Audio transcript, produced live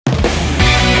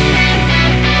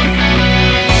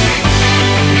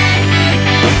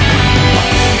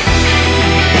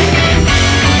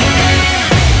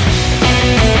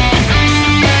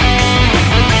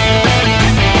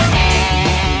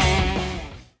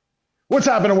What's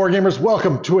happening, Wargamers?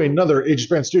 Welcome to another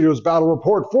Aegis Studios battle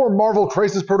report for Marvel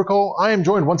Crisis Protocol. I am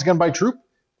joined once again by Troop.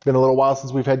 It's been a little while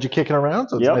since we've had you kicking around,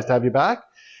 so it's nice to have you back.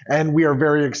 And we are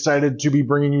very excited to be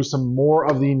bringing you some more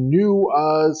of the new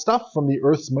stuff from the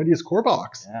Earth's Mightiest core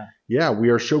box. Yeah, we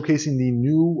are showcasing the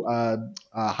new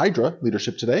Hydra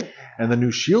leadership today and the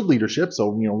new Shield leadership.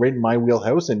 So, right in my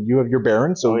wheelhouse, and you have your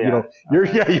Baron. So,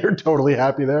 you're totally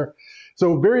happy there.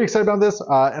 So very excited about this,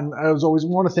 and as always,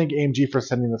 want to thank AMG for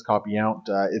sending this copy out.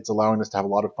 It's allowing us to have a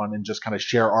lot of fun and just kind of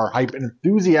share our hype and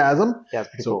enthusiasm. Yeah, it's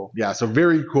pretty cool. Yeah, so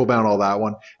very cool about all that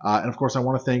one. And of course, I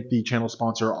want to thank the channel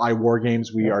sponsor,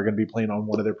 iWargames. We are going to be playing on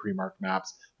one of their pre-marked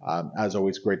maps. As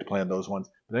always, great to play on those ones.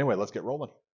 But anyway, let's get rolling.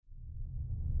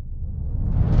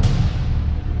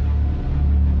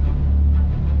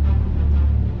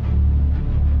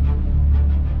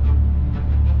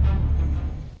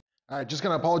 All right, just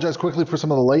going to apologize quickly for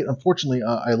some of the light. Unfortunately,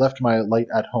 I left my light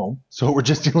at home, so we're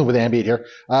just dealing with ambient here.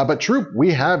 But Troop,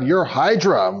 we have your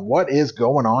Hydra. What is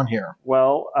going on here?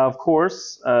 Well, of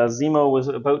course, Zemo was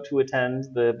about to attend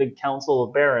the big Council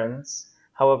of Barons.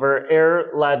 However,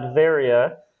 Air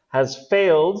Latveria has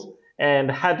failed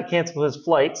and had to cancel his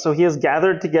flight, so he has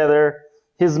gathered together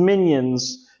his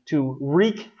minions to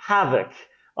wreak havoc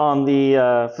on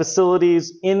the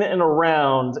facilities in and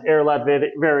around Air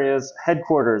Latveria's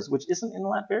headquarters, which isn't in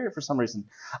Latveria for some reason.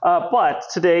 But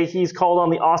today he's called on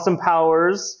the awesome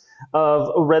powers of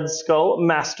Red Skull,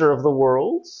 Master of the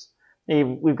Worlds.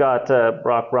 We've got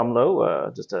Brock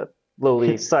Rumlow, just a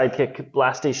lowly sidekick,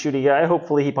 blasty, shooty guy.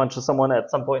 Hopefully he punches someone at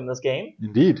some point in this game.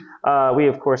 Indeed. We,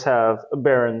 of course, have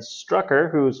Baron Strucker,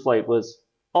 whose flight was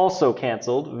also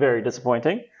canceled. Very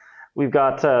disappointing. We've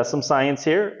got some science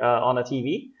here on a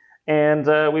TV.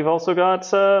 And we've also got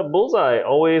Bullseye,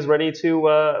 always ready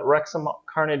to wreak some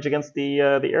carnage against the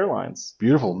airlines.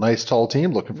 Beautiful. Nice, tall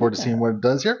team. Looking forward to seeing what it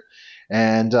does here.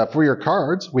 And for your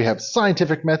cards, we have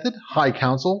Scientific Method, High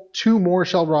Council, 2 more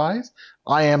shall rise.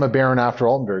 I am a Baron after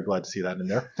all. I'm very glad to see that in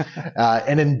there.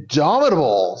 And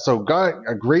Indomitable. So got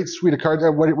a great suite of cards.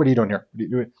 What are you doing here? What are you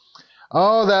doing?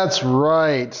 Oh, that's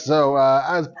right. So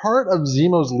as part of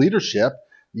Zemo's leadership,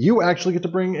 you actually get to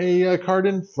bring a card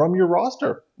in from your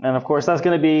roster. And of course, that's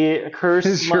going to be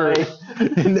Curse my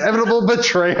inevitable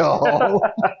betrayal.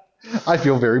 I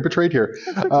feel very betrayed here.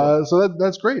 So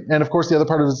that's great. And of course, the other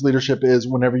part of his leadership is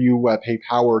whenever you pay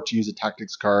power to use a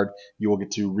tactics card, you will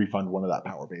get to refund one of that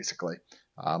power, basically.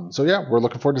 So yeah, we're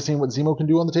looking forward to seeing what Zemo can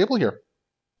do on the table here.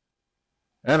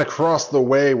 And across the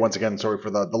way, once again, sorry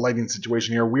for the lighting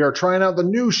situation here, we are trying out the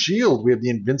new Shield. We have the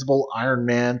Invincible Iron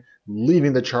Man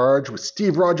leading the charge with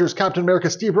Steve Rogers, Captain America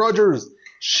Steve Rogers,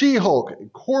 She-Hulk,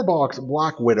 Core Box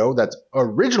Black Widow, that's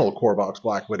original Core Box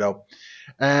Black Widow.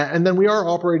 And then we are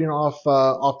operating off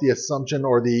the assumption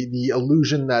or the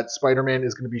illusion that Spider-Man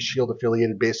is going to be S.H.I.E.L.D.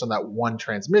 affiliated based on that one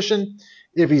transmission.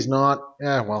 If he's not,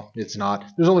 well, it's not.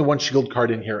 There's only one S.H.I.E.L.D.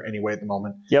 card in here anyway at the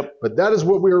moment. Yep. But that is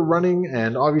what we are running,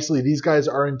 and obviously these guys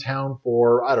are in town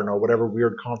for, I don't know, whatever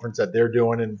weird conference that they're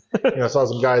doing, and saw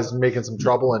some guys making some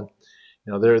trouble, and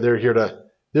they're here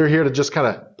to just kind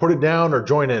of put it down or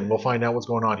join in. We'll find out what's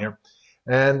going on here.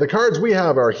 And the cards we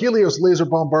have are Helios Laser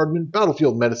Bombardment,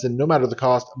 Battlefield Medicine, No Matter the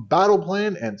Cost, Battle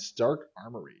Plan, and Stark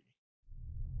Armory.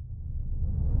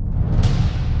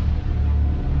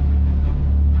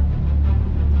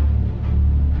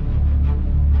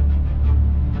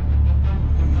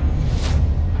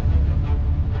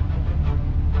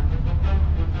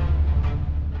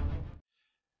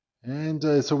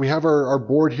 And so we have our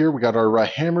board here. We got our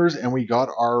hammers, and we got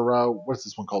our what's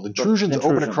this one called? Intrusions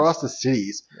open across the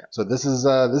cities. Yeah. So this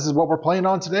is what we're playing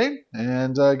on today,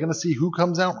 and gonna see who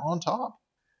comes out on top.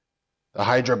 The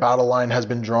Hydra battle line has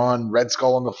been drawn. Red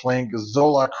Skull on the flank,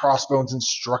 Zola, Crossbones, and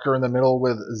Strucker in the middle,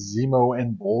 with Zemo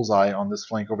and Bullseye on this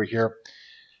flank over here.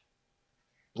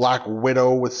 Black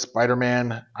Widow with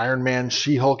Spider-Man, Iron Man,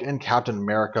 She-Hulk, and Captain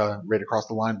America right across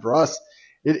the line for us.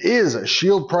 It is a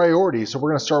S.H.I.E.L.D. priority, so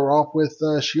we're going to start off with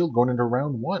S.H.I.E.L.D. going into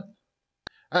round 1. All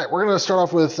right, we're going to start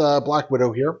off with Black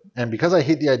Widow here, and because I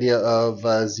hate the idea of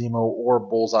Zemo or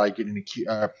Bullseye getting a cube,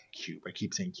 I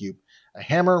keep saying cube, a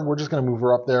hammer, we're just going to move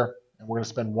her up there, and we're going to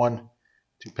spend 1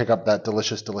 to pick up that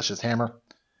delicious, delicious hammer,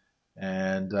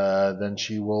 and then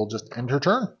she will just end her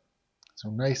turn.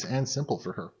 So nice and simple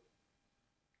for her.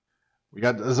 We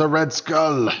got the Red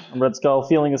Skull. Red Skull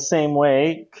feeling the same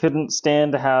way. Couldn't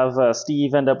stand to have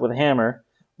Steve end up with a hammer.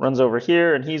 Runs over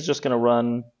here, and he's just going to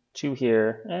run 2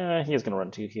 here. He's going to run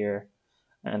 2 here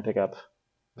and pick up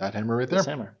that hammer right there.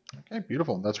 Hammer. Okay,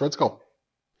 beautiful. That's Red Skull.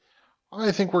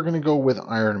 I think we're going to go with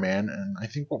Iron Man, and I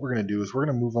think what we're going to do is we're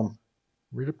going to move him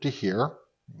right up to here.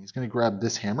 He's going to grab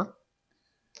this hammer.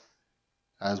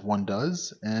 as one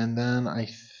does. And then I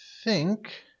think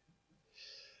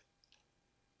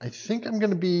I'm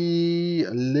going to be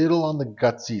a little on the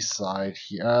gutsy side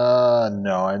here.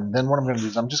 No, and then what I'm going to do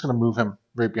is I'm just going to move him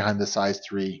right behind the size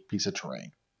 3 piece of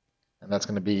terrain. And that's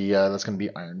going to be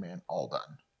Iron Man all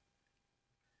done.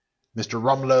 Mr.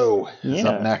 Rumlow is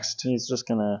up next. He's just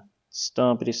going to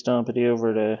stompity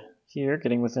over to here,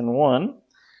 getting within 1.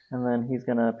 And then he's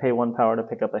going to pay 1 power to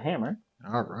pick up a hammer.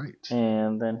 All right.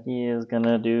 And then he is going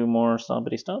to do more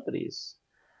stompities.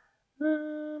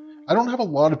 I don't have a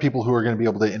lot of people who are going to be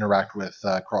able to interact with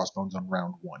Crossbones on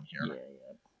round 1 here.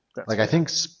 Yeah. I think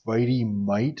Spidey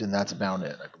might, and that's about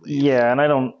it, I believe. Yeah, and I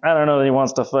don't know that he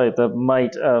wants to fight the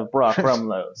might of Brock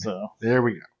Rumlow. So there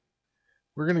we go.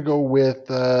 We're going to go with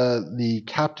the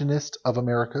Captainist of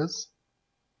Americas.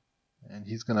 And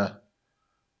he's going to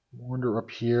wander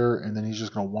up here, and then he's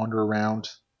just going to wander around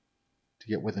to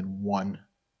get within 1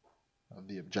 of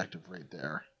the objective right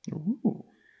there. Ooh.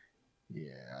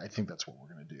 Yeah, I think that's what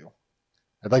we're going to do.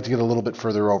 I'd like to get a little bit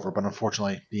further over, but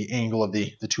unfortunately the angle of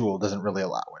the tool doesn't really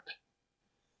allow it.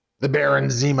 The Baron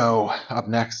Zemo up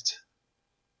next.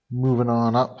 Moving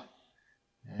on up.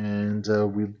 And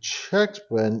we've checked,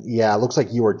 but yeah, it looks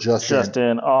like you are just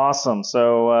in. Awesome.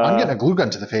 So I'm getting a glue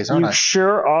gun to the face, aren't I? You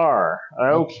sure are.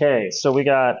 Okay, so we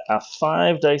got a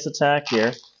 5 dice attack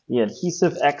here. The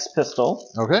Adhesive X pistol.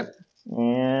 Okay.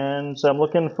 And so I'm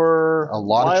looking for a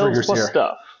lot of triggers here.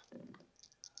 Stuff.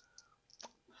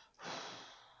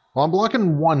 Well, I'm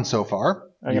blocking 1 so far.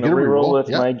 I'm going to reroll with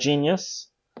my genius.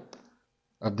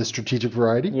 Of the strategic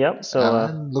variety. Yep.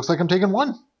 So looks like I'm taking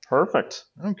 1. Perfect.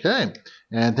 Okay.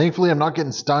 And thankfully I'm not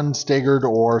getting stunned, staggered,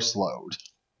 or slowed.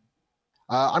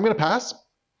 I'm going to pass,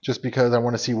 just because I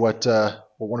want to see what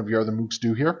one of your other mooks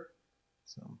do here.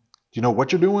 So, do you know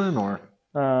what you're doing, or?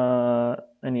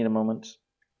 I need a moment.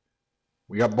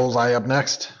 We got Bullseye up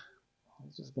next.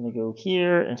 I'm just going to go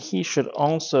here, and he should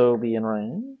also be in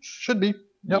range. Should be.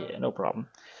 Yep. Yeah, no problem.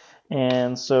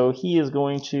 And so he is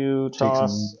going to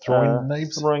toss some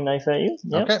throwing knife at you.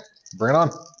 Yep. Okay. Bring it on.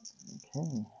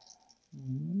 Okay.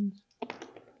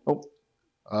 Oh.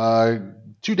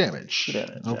 2 damage. 2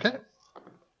 damage. Okay.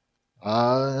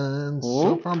 And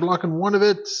so far I'm blocking 1 of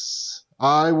it.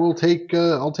 I'll take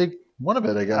 1 of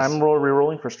it, I guess. I'm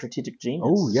re-rolling for strategic genius.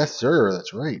 Oh yes, sir.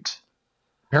 That's right.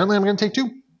 Apparently I'm going to take 2.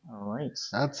 All right.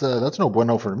 That's no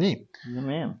bueno for me. Yeah,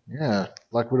 man. Yeah.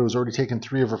 Black Widow's already taken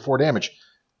 3 of her 4 damage.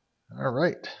 All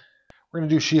right. We're going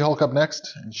to do She-Hulk up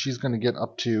next, and she's going to get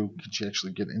up to, can she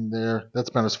actually get in there? That's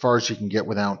about as far as she can get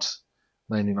without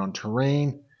landing on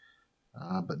terrain.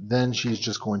 But then she's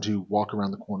just going to walk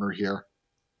around the corner here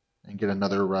and get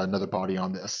another body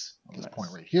on this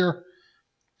point right here.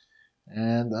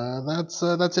 And that's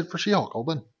it for She-Hulk. All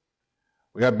done.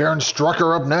 We got Baron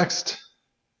Strucker up next.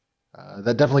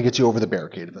 That definitely gets you over the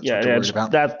barricade. If that's what you're worried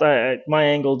about. My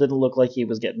angle didn't look like he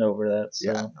was getting over that.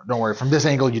 So. Yeah, don't worry. From this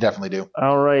angle, you definitely do.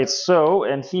 All right. So,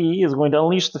 and he is going to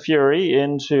unleash the Fury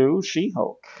into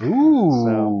She-Hulk.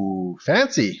 Ooh,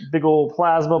 fancy. Big old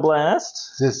plasma blast.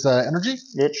 Is this energy?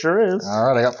 It sure is. All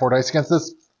right, I got 4 dice against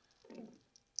this.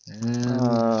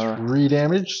 And 3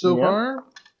 damage so far.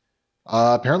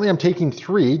 Apparently I'm taking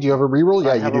 3. Do you have a reroll?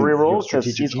 Yeah, I have a reroll because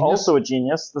he's also a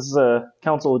genius. This is a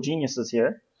council of geniuses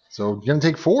here. So you're going to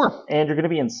take 4. And you're going to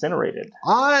be incinerated.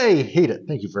 I hate it.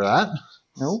 Thank you for that.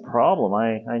 No problem.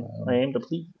 I aim to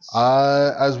please.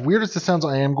 As weird as this sounds,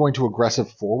 I am going to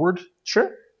aggressive forward. Sure.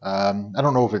 I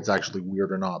don't know if it's actually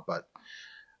weird or not, but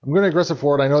I'm going to aggressive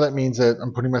forward. I know that means that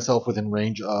I'm putting myself within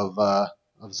range of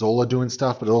Zola doing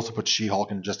stuff, but it also puts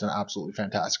She-Hulk in just an absolutely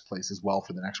fantastic place as well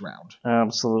for the next round.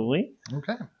 Absolutely.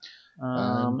 Okay.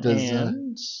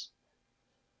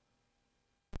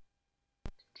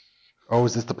 Oh,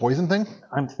 is this the poison thing?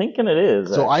 I'm thinking it is.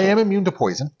 So actually. I am immune to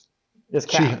poison. Is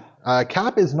Cap?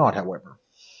 Cap is not, however.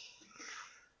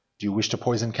 Do you wish to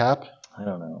poison Cap? I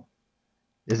don't know.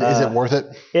 Is it worth it?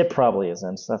 It probably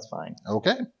isn't. That's fine.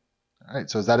 Okay. All right.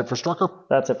 So is that it for Strucker?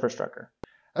 That's it for Strucker.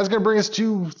 That's going to bring us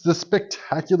to the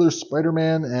spectacular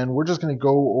Spider-Man, and we're just going to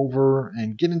go over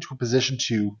and get into a position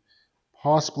to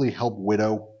possibly help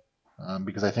Widow,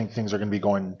 because I think things are going to be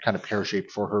going kind of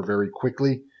pear-shaped for her very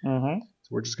quickly. Mm-hmm. So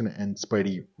we're just going to end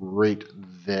Spidey right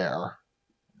there.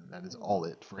 And that is all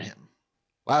it for him.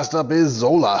 Last up is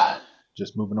Zola.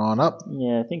 Just moving on up.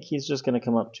 Yeah, I think he's just going to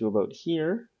come up to about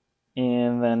here,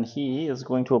 and then he is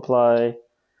going to apply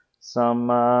some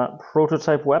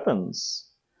prototype weapons.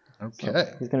 Okay.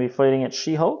 So he's going to be fighting at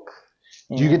She-Hulk.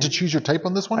 Do you get to choose your type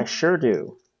on this one? I sure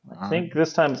do. I think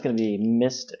this time it's going to be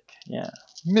Mystic. Yeah.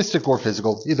 Mystic or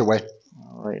physical, either way.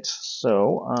 All right.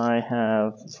 So I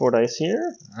have 4 dice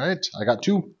here. All right. I got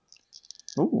 2.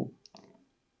 Ooh.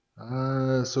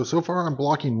 So far I'm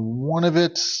blocking one of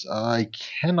it. I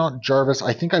cannot Jarvis.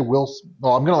 I think I will.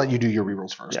 Well, I'm going to let you do your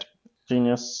rerolls first. Yeah.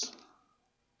 Genius.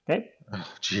 Okay. Oh,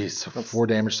 jeez. 4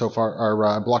 damage so far. Or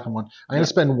I'm blocking one. I'm going to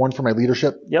spend 1 for my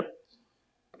leadership. Yep.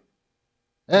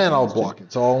 And I'll block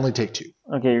it. So I'll only take 2.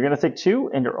 Okay, you're going to take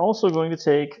 2, and you're also going to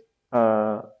take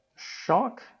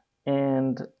shock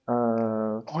and...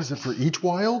 oh, is it for each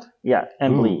wild? Yeah,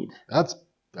 and bleed. That's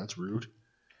rude.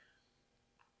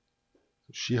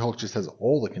 She-Hulk just has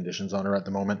all the conditions on her at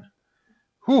the moment.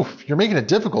 Whew, you're making it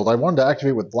difficult. I wanted to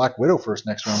activate with Black Widow first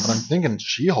next round, but I'm thinking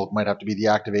She-Hulk might have to be the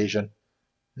activation.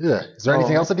 Yeah. Is there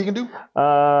anything else that he can do?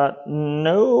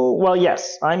 No. Well,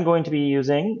 yes. I'm going to be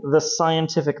using the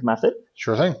scientific method.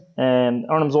 Sure thing. And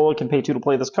Arnim Zola can pay 2 to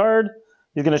play this card.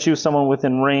 He's going to choose someone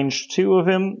within range 2 of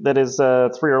him that is 3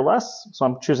 or less. So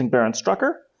I'm choosing Baron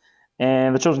Strucker.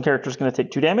 And the chosen character is going to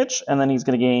take 2 damage, and then he's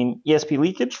going to gain ESP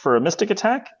leakage for a mystic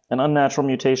attack, an unnatural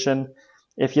mutation.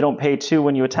 If you don't pay 2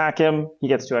 when you attack him, he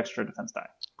gets 2 extra defense die.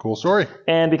 Cool story.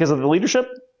 And because of the leadership,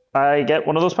 I get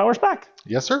one of those powers back.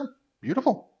 Yes, sir.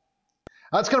 Beautiful.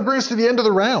 That's going to bring us to the end of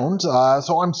the round.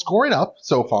 So I'm scoring up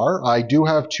so far. I do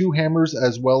have 2 hammers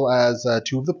as well as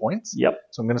 2 of the points. Yep.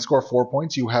 So I'm going to score 4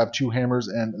 points. You have 2 hammers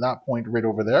and that point right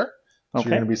over there. So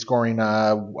you're going to be scoring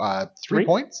 3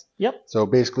 points. Yep. So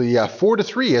basically 4 to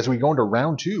 3 as we go into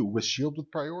round 2 with Shield with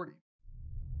priority.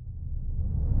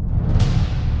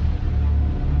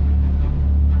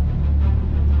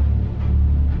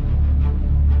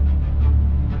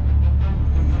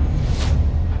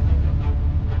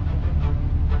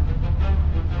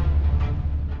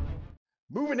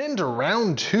 Moving into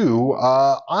round 2,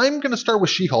 I'm going to start with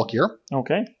She-Hulk here.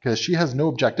 Okay. Because she has no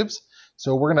objectives.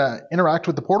 So we're going to interact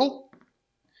with the portal.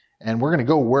 And we're going to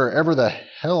go wherever the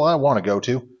hell I want to go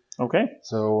to. Okay.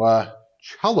 So,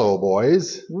 hello,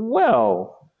 boys.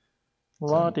 Well,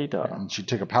 la-di-da. And she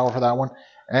took a power for that one.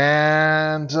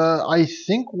 And I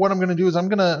think what I'm going to do is I'm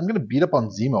going to beat up on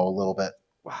Zemo a little bit.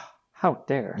 Wow. How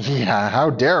dare. Yeah, how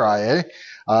dare I, eh?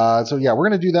 So yeah, we're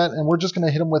going to do that, and we're just going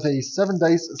to hit him with a 7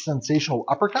 dice sensational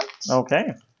uppercut.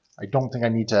 Okay. I don't think I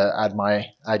need to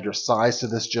add your size to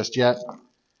this just yet.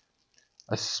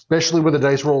 Especially with a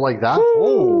dice roll like that. Woo!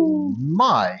 Oh,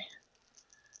 my.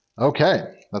 Okay,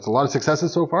 that's a lot of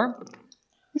successes so far.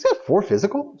 He's got 4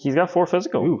 physical? He's got 4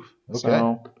 physical. Oof,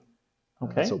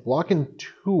 okay. So blocking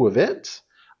 2 of it.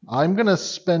 I'm going to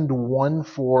spend 1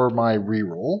 for my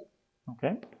reroll.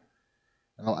 Okay.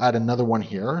 And I'll add another one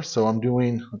here. So I'm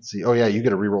doing, let's see. Oh, yeah, you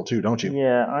get a reroll too, don't you?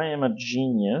 Yeah, I am a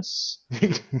genius.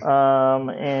 And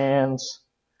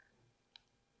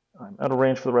I'm out of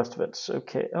range for the rest of it.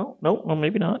 Okay. Oh, no,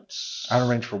 maybe not. Out of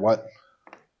range for what?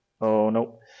 Oh,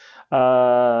 no.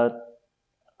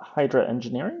 Hydra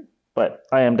engineering? But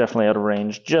I am definitely out of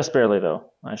range. Just barely,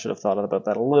 though. I should have thought about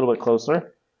that a little bit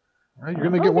closer. All right, you're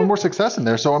going to get one more success in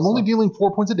there. So I'm only dealing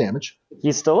 4 points of damage.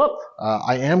 He's still up.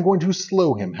 I am going to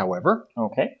slow him, however.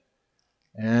 Okay.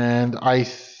 And I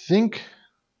think,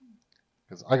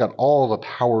 because I got all the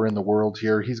power in the world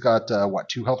here, he's got,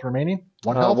 2 health remaining?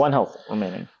 1 health? 1 health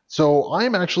remaining. So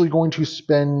I'm actually going to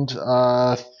spend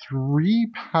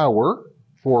 3 power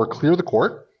for Clear the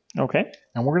Court. Okay.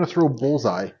 And we're going to throw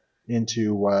Bullseye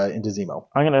into Zemo.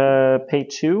 I'm going to pay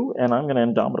 2, and I'm going to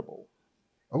Indomitable.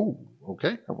 Oh,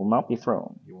 okay. I will not be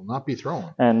thrown. You will not be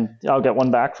thrown. And I'll get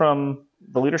 1 back from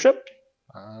the leadership.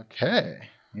 Okay.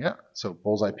 Yeah. So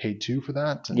Bullseye paid 2 for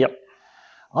that. Yep.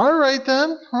 All right,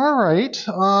 then. All right.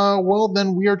 Well,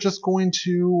 then we are just going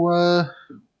to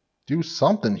do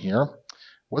something here.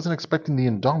 Wasn't expecting the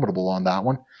Indomitable on that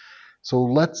one. So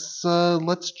let's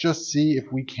just see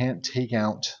if we can't take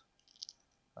out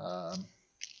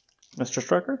Mr.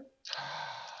 Strucker?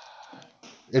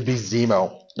 It'd be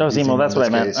Zemo. Oh, Zemo, that's what I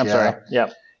meant. I'm sorry. Yeah.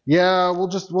 Yeah, we'll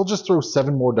just throw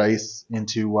 7 more dice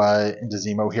into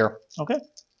Zemo here. Okay.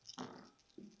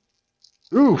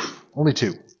 Oof, only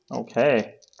 2.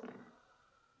 Okay.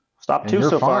 Stop And 2 you're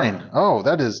so fine. far. Oh,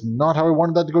 that is not how I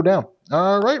wanted that to go down.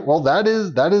 All right, well that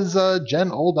is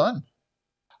Jen all done.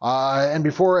 And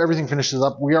before everything finishes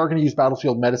up, we are going to use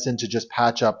Battlefield Medicine to just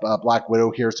patch up Black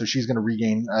Widow here, so she's going to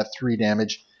regain 3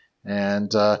 damage.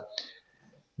 And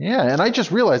yeah, and I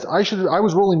just realized I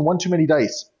was rolling 1 too many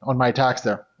dice on my attacks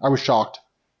there. I was shocked.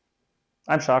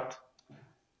 I'm shocked.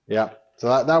 Yeah,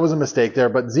 so that was a mistake there.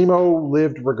 But Zemo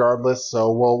lived regardless,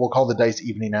 so we'll call the dice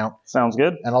evening out. Sounds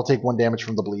good. And I'll take 1 damage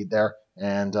from the bleed there,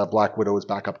 and Black Widow is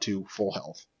back up to full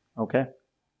health. Okay.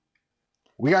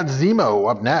 We got Zemo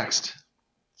up next.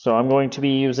 So I'm going to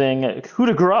be using coup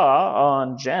de grace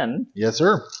on Jen. Yes,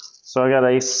 sir. So I got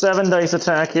a 7 dice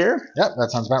attack here. Yep, that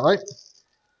sounds about right.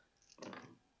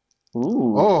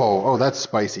 Ooh. Oh, that's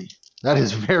spicy. That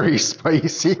is very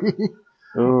spicy.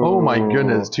 Ooh. Oh my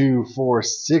goodness, 2, 4,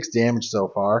 6 damage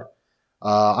so far.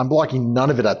 I'm blocking none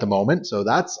of it at the moment, so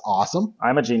that's awesome.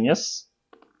 I'm a genius.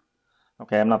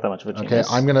 Okay, I'm not that much of a genius.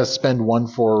 Okay, I'm going to spend 1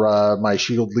 for my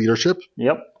shield leadership.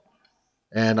 Yep.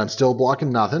 And I'm still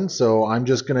blocking nothing, so I'm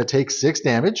just going to take 6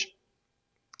 damage.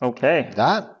 Okay.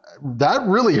 That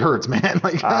really hurts, man.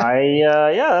 Like,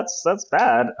 yeah, that's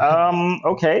bad.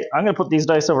 Okay, I'm gonna put these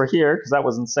dice over here because that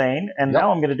was insane, and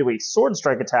now I'm gonna do a sword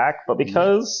strike attack. But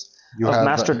because I was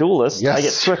Master Duelist, I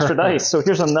get 2 extra dice. So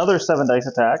here's another 7 dice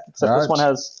attack. Except this one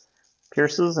has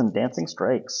pierces and dancing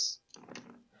strikes.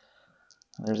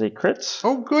 There's a crit.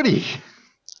 Oh goody!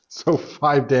 So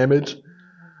 5 damage.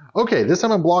 Okay, this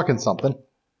time I'm blocking something.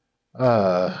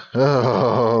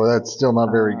 Oh, that's still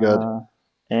not very good.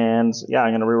 And yeah,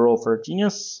 I'm going to reroll for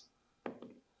genius.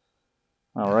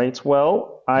 All right,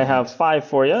 well, I have 5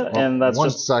 for you, and that's One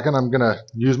second, I'm going to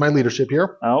use my leadership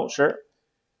here. Oh, sure.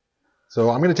 So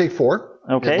I'm going to take 4,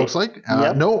 okay. It looks like.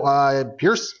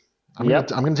 Pierce. I'm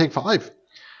going to take 5.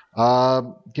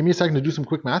 Give me a second to do some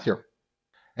quick math here.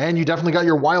 And you definitely got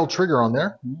your wild trigger on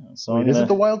there. Yeah, so is it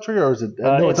the wild trigger or is it?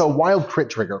 No, it's a wild crit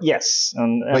trigger. Yes,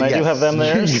 and I do have them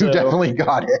there. You definitely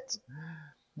got it.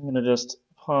 I'm going to just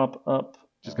pop up.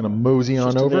 Just going to mosey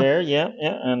on over. There, yeah,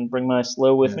 and bring my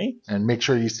slow with me. And make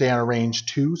sure you stay on a range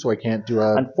 2 so I can't do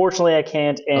a... Unfortunately, I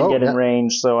can't get in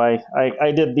range, so I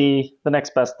did the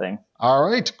next best thing. All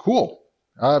right, cool.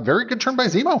 Very good turn by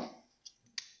Zemo.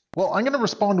 Well, I'm going to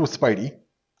respond with Spidey.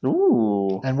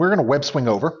 Ooh. And we're going to web swing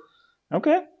over.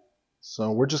 Okay.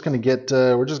 So we're just gonna get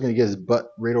his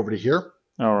butt right over to here.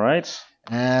 All right.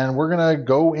 And we're gonna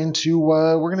go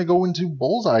into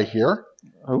bullseye here.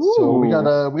 Ooh. So we got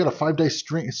a 5 dice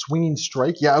swinging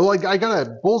strike. Yeah, like I got a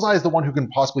bullseye is the one who can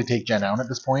possibly take Jen out at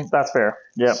this point. That's fair.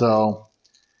 Yeah. So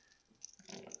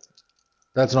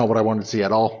that's not what I wanted to see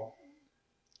at all.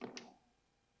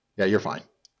 Yeah, you're fine.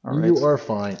 All right. You are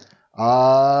fine.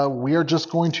 We are just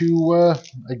going to.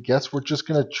 I guess we're just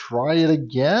gonna try it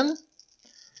again.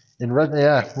 In red,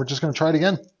 yeah, we're just going to try it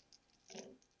again.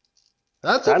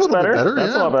 That's a little bit better.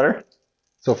 That's a lot better.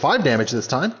 So 5 damage this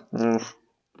time. And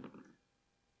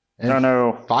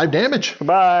no. 5 damage.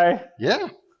 Goodbye. Yeah.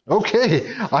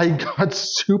 Okay. I got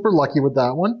super lucky with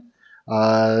that one.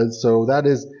 So that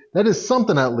is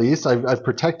something at least. I've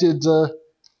protected Jen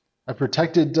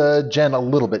a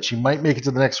little bit. She might make it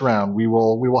to the next round. We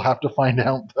will have to find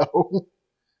out though.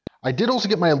 I did also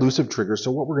get my elusive trigger,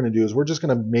 so what we're going to do is we're just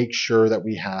going to make sure that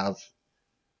we have...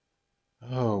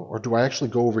 Oh, or do I actually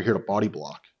go over here to body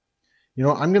block? You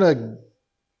know, I'm going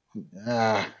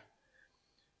to...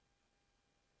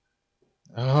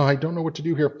 I don't know what to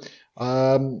do here.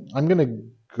 I'm going to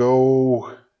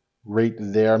go right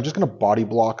there. I'm just going to body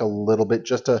block a little bit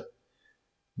just to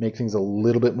make things a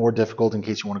little bit more difficult in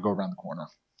case you want to go around the corner.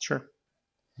 Sure.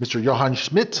 Mr. Johann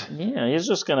Schmidt. Yeah, he's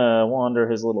just going to wander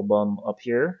his little bum up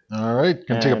here. All right.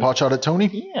 Going to take a pot shot at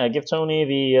Tony? Yeah, give Tony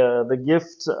the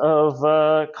gift of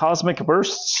Cosmic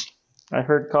Bursts. I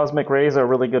heard Cosmic Rays are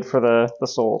really good for the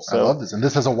soul. So. I love this. And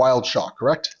this has a Wild Shock,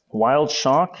 correct? Wild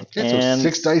Shock. Okay, so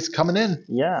 6 dice coming in.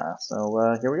 Yeah,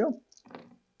 so here we go.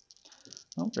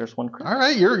 Oh, there's one crit. All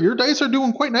right, your dice are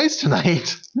doing quite nice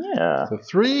tonight. Yeah. So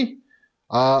 3.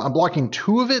 I'm blocking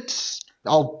 2 of it.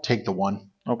 I'll take the 1.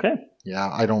 Okay.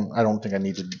 Yeah, I don't think I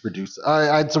need to reduce.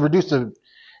 I could have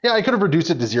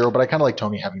reduced it to 0, but I kind of like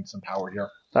Tony having some power here.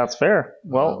 That's fair.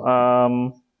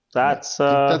 Well, that's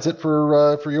it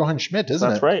for Johann Schmidt, isn't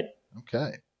it? That's right.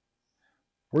 Okay.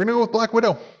 We're gonna go with Black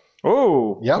Widow.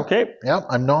 Oh. Yeah. Okay. Yeah.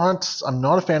 I'm not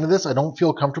a fan of this. I don't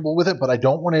feel comfortable with it, but I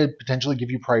don't want to potentially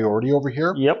give you priority over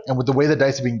here. Yep. And with the way the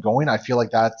dice have been going, I feel like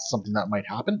that's something that might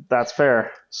happen. That's fair.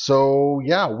 So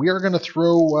yeah, we are gonna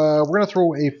throw. We're gonna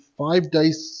throw a 5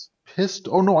 dice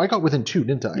pistol. Oh no, I got within 2,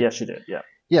 didn't I? Yes, you did. Yeah.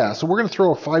 Yeah. So we're gonna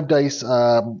throw a 5 dice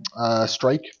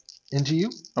strike into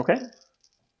you. Okay.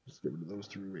 Just get rid of those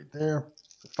 3 right there.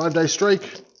 5 dice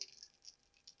strike.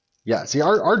 Yeah, see,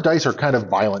 our dice are kind of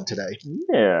violent today.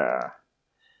 Yeah.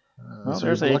 So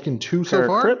there's you're blocking 2 so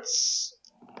far. Crits.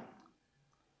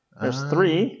 There's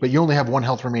 3. But you only have 1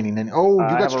 health remaining. And you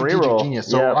got strategic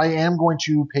genius. So yep. I am going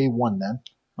to pay 1 then.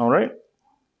 All right.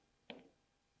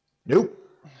 Nope.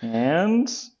 And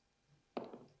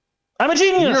I'm a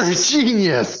genius. You're a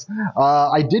genius.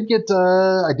 I did get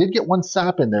 1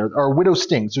 sap in there, or Widow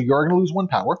Sting. So you are going to lose 1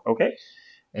 power. Okay.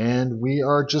 And we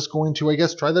are just going to, I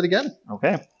guess, try that again.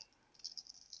 Okay.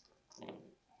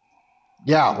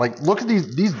 Yeah, like look at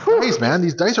these dice, man.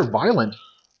 These dice are violent.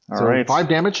 All right. 5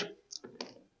 damage.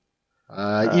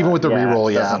 Even with the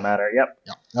reroll, doesn't matter. Yep.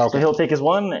 Yeah. Okay. So he'll take his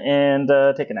 1 and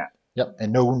take a nap. Yep.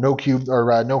 And no cube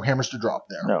or no hammers to drop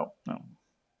there. No.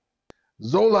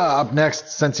 Zola up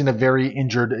next, sensing a very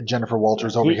injured Jennifer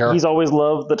Walters over here. He's always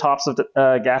loved the tops of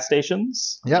gas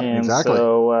stations. Yep, and exactly.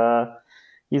 So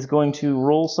he's going to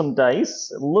roll some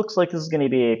dice. It looks like this is going to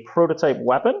be a prototype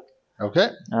weapon. Okay.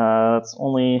 That's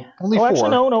only 4. Actually,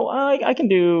 no. I can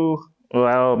do.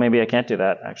 Well, maybe I can't do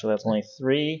that. Actually, that's only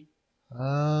 3.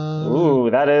 Ooh,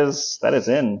 that is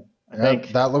in. I think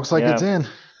that looks like it's in.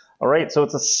 All right, so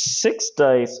it's a 6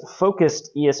 dice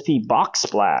focused ESP box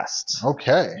blast.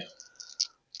 Okay.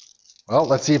 Well,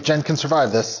 let's see if Jen can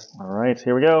survive this. All right,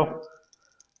 here we go.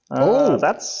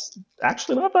 That's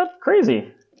actually not that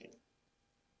crazy.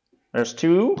 There's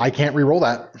 2. I can't re-roll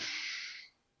that.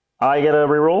 I get a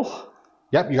reroll.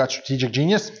 Yep, you got Strategic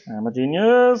Genius. I'm a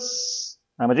genius.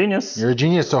 You're a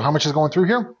genius. So how much is going through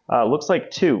here? Looks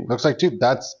like 2. Looks like 2.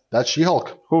 That's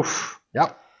She-Hulk. Oof.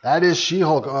 Yep, that is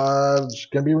She-Hulk. She's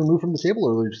going to be removed from the table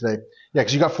earlier today. Yeah,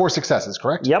 because you got 4 successes,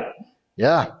 correct? Yep.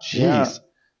 Yeah, jeez.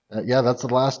 Yeah, that's the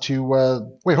last 2.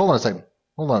 Wait, hold on a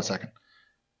second.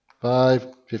 5,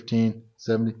 15,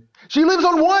 70. She lives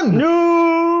on 1!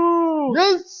 No!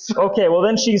 Yes! Okay, well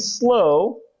then she's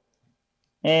slow.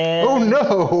 And oh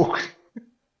no!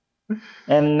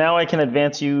 And now I can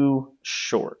advance you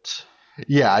short.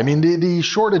 Yeah, I mean, the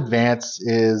short advance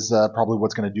is probably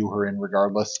what's going to do her in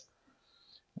regardless.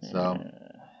 So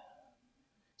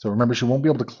remember, she won't be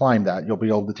able to climb that. You'll be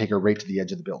able to take her right to the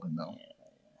edge of the building, though.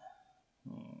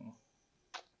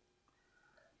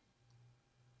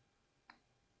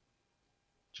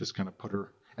 Just kind of put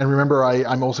her... And remember,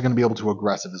 I'm also going to be able to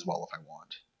aggressive as well if I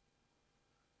want.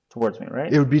 Towards me,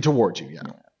 right? It would be towards you, yeah.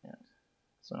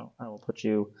 So I will put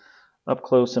you up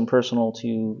close and personal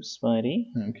to Spidey.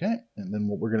 Okay, and then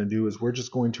what we're going to do is we're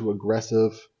just going to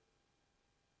aggressive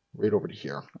right over to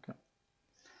here. Okay.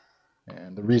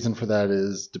 And the reason for that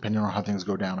is, depending on how things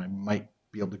go down, I might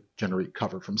be able to generate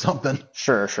cover from something.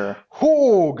 Sure.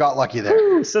 Oh, got lucky there.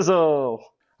 Woo, sizzle.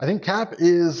 I think Cap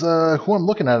is who I'm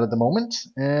looking at the moment.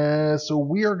 So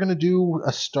we are going to do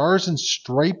a Stars and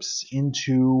Stripes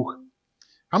into...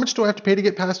 How much do I have to pay to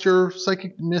get past your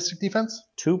Psychic Mystic defense?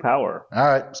 2 power. All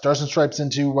right, Stars and Stripes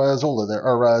into Zola there,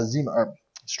 or Zemo, or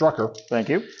Strucker. Thank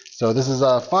you. So this is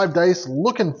 5 dice,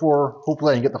 looking for,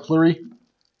 hopefully I can get the flurry.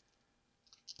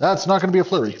 That's not going to be a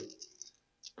flurry.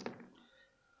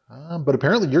 But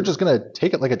apparently you're just going to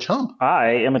take it like a chump. I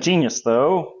am a genius,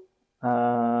 though.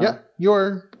 Yeah,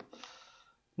 you're...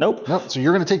 Nope. So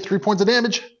you're going to take 3 points of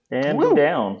damage. And go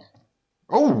down.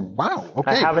 Oh, wow.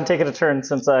 Okay. I haven't taken a turn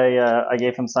since I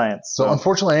gave him science. So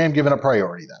unfortunately, I am given a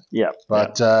priority then. Yeah.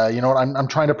 But you know what? I'm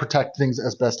trying to protect things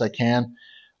as best I can.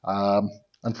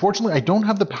 Unfortunately, I don't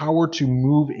have the power to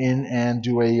move in and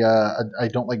do I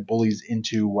don't like bullies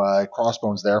into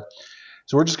Crossbones there.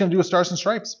 So we're just going to do a Stars and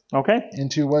Stripes. Okay.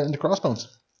 Into Crossbones.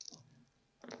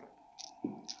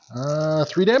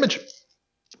 3 damage.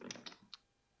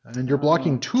 And you're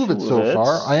blocking 2 of it so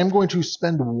far. I am going to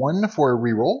spend 1 for a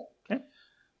reroll. Okay.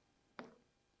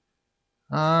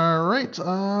 All right.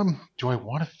 Do I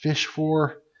want to fish for...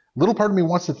 A little part of me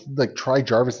wants to try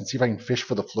Jarvis and see if I can fish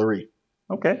for the flurry.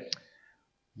 Okay.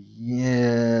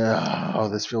 Yeah. Oh,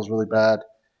 this feels really bad.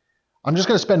 I'm just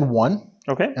going to spend 1.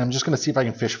 Okay. And I'm just going to see if I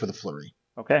can fish for the flurry.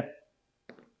 Okay.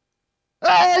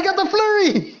 Ah, I got the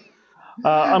flurry!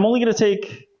 I'm only going to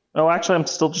take... Oh, actually, I'm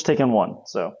still just taking 1,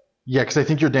 so... Yeah, because I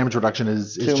think your damage reduction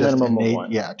is to just a minimum innate. Of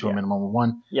 1. Yeah, to a minimum of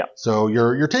 1. Yeah. So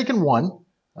you're taking 1,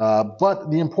 but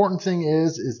the important thing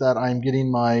is that I'm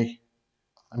getting my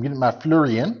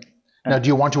flurry in. Now, do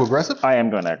you want to aggressive? I am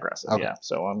going to aggressive. Okay. Yeah.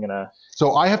 So I'm gonna.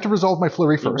 So I have to resolve my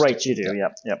flurry first. Right, you do.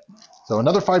 Yep. So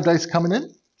another 5 dice coming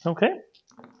in. Okay.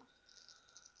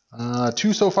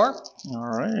 2 so far. All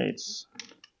right.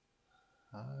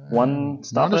 1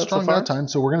 stop. Not as strong that time.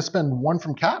 So we're going to spend 1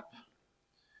 from Cap.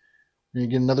 You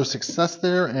get another success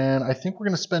there, and I think we're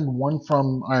going to spend 1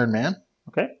 from Iron Man.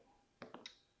 Okay.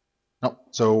 No,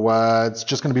 so it's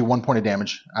just going to be 1 point of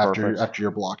damage after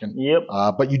you're blocking. Yep.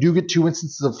 But you do get 2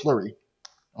 instances of flurry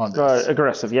on this.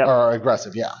 Aggressive, yeah. Or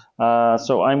aggressive, yeah.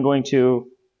 So I'm going to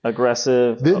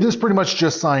aggressive. This pretty much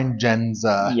just signed Jen's.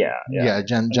 Yeah.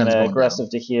 Jen's going going aggressive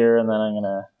down. To here, and then I'm going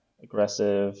to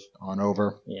aggressive on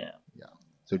over. Yeah.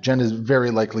 So Jen is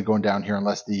very likely going down here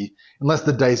unless the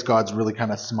dice gods really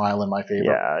kind of smile in my favor.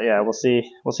 Yeah. We'll see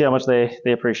how much they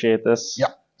appreciate this.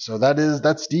 Yeah. So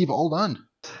that's Steve all done.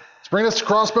 Let's bring us to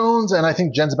Crossbones, and I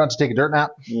think Jen's about to take a dirt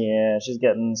nap. Yeah, she's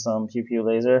getting some pew pew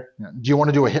laser. Yeah. Do you want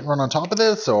to do a hit and run on top of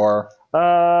this, or?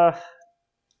 Nah.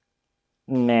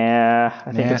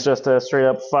 I think it's just a straight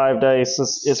up 5 dice.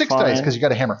 It's 6 fine. dice because you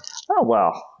got a hammer. Oh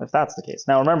well, if that's the case.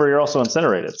 Now remember, you're also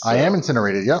incinerated. So. I am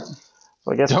incinerated. Yep.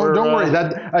 So I guess don't worry.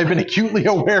 That I've been acutely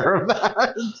aware of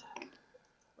that.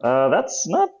 That's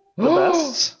not the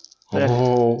best.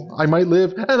 Oh, I might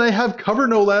live, and I have cover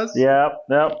no less. Yep.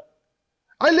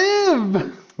 I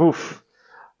live! Oof.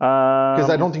 Because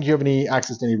I don't think you have any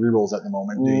access to any rerolls at the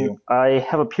moment, do you? I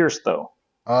have a Pierce, though.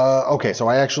 Okay, so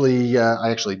I actually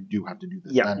do have to do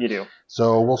this then. Yeah, you do.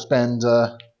 So we'll spend...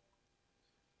 The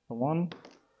one.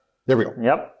 There we go.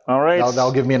 Yep, all right.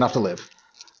 That'll give me enough to live.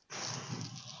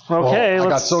 Okay, I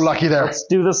got so lucky there. Let's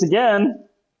do this again.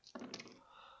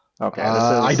 Okay, this is...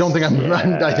 I don't think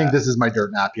I think this is my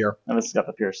dirt nap here. And this has got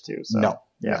the Pierce, too. So. No.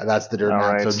 Yeah, that's the dirt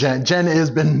nap. Right. So Jen has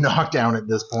been knocked down at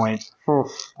this point.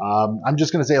 I'm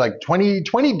just going to say like 20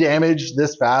 damage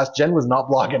this fast. Jen was not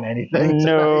blocking anything.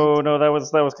 No, that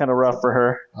was kind of rough for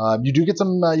her. You do get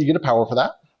you get a power for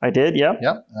that. I did, yep.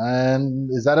 Yep. And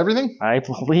is that everything? I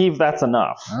believe that's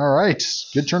enough. All right.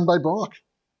 Good turn by Brock.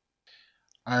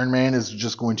 Iron Man is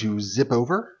just going to zip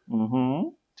over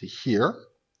to here.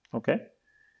 Okay.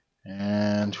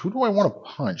 And who do I want to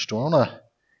punch? Do I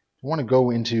want to go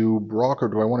into Brock or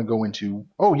do I want to go into...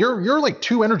 Oh, you're like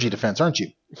 2 energy defense, aren't you?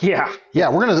 Yeah. Yeah,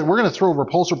 we're gonna throw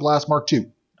Repulsor Blast Mark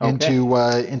II into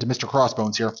Mr.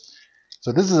 Crossbones here.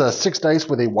 So this is a 6 dice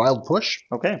with a wild push.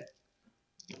 Okay.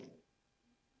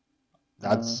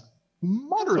 That's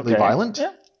moderately violent.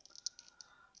 Yeah.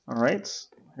 All right.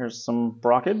 Here's some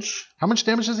Brockage. How much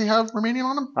damage does he have remaining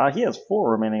on him? He has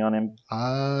 4 remaining on him.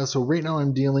 So right now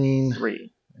I'm dealing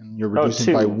 3. And you're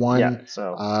reducing by 1. Yeah,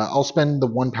 so I'll spend the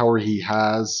 1 power he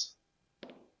has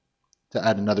to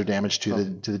add another damage to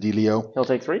the dealio. He'll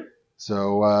take 3.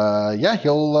 So yeah,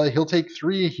 he'll take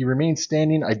 3. He remains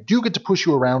standing. I do get to push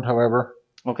you around, however.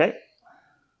 Okay.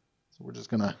 So we're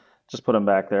just gonna put him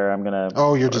back there. I'm gonna.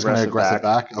 Oh, you're just gonna aggressive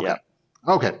back. Okay. Yeah.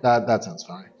 Okay, that sounds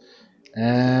fine.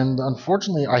 And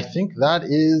unfortunately, I think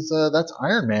that's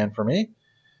Iron Man for me.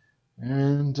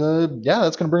 And yeah,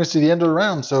 that's going to bring us to the end of the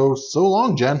round. So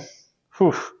long, Jen.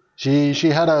 Whew. She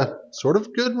had a sort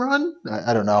of good run.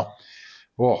 I don't know.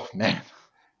 Oh man,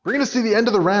 bringing us to the end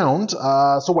of the round.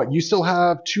 So what? You still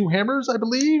have 2 hammers, I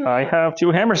believe. I have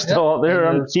 2 hammers still out there.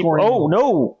 Oh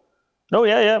no. No,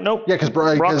 yeah, nope. Yeah, because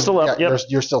Brock's still up. Yeah,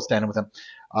 you're still standing with him.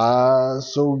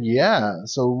 So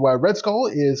Red Skull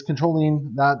is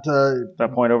controlling that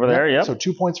point over there. Yep. So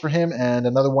 2 points for him and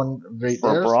another one right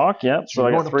for there. Brock. Yep. So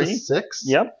I got 3. 6.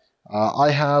 Yep.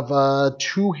 I have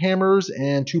 2 hammers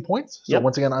and 2 points. So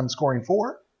once again, I'm scoring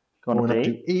 4. Going up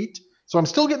to 8. So I'm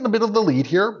still getting a bit of the lead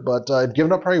here, but I've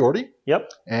given up priority.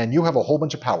 Yep. And you have a whole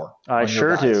bunch of power. I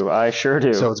sure do.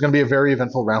 So it's going to be a very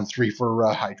eventful round 3 for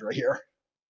Hydra here.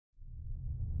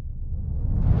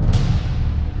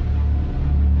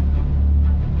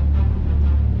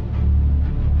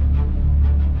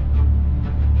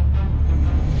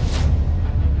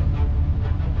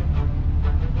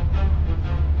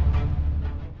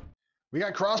 We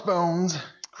got Crossbones.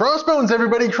 Crossbones,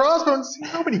 everybody. Crossbones.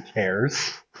 Nobody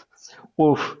cares.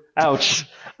 Woof. Ouch.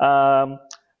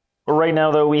 Right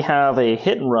now, though, we have a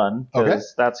hit and run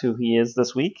because that's who he is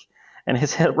this week. And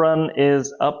his hit run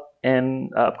is up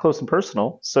close and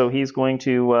personal. So he's going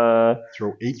to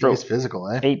throw 8 dice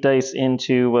physical, 8 dice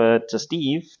into to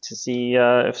Steve to see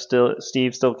if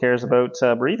Steve still cares about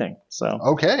breathing. So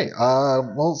okay.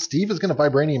 Well, Steve is going to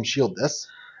Vibranium Shield this.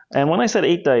 And when I said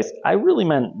 8 dice, I really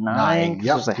meant 9. Yep,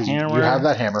 there's a hammer. You have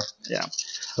that hammer. Yeah.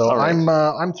 So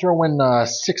I'm throwing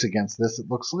 6 against this. It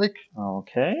looks like.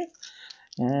 Okay.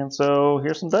 And so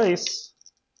here's some dice.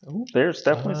 Ooh, there's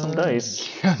definitely some dice.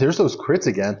 Yeah, there's those crits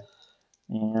again.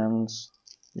 And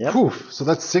yep. Oof, so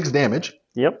that's 6 damage.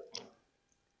 Yep.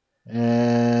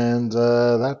 And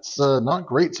that's not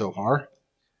great so far.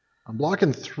 I'm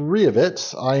blocking 3 of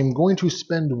it. I'm going to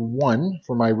spend 1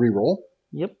 for my reroll.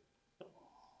 Yep.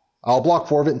 I'll block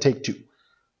 4 of it and take 2.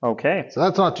 Okay. So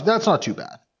that's not too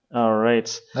bad. All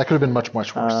right. That could have been much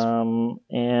worse.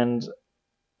 And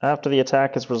after the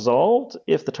attack is resolved,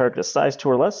 if the target is size 2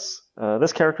 or less,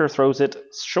 this character throws it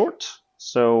short.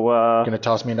 So gonna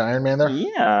toss me into Iron Man there?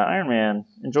 Yeah, Iron Man.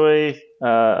 Enjoy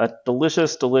a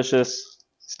delicious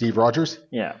Steve Rogers?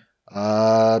 Yeah.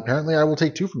 Apparently I will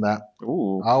take 2 from that.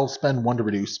 Ooh. I'll spend 1 to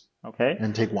reduce. Okay.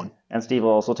 And take 1. And Steve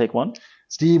will also take 1?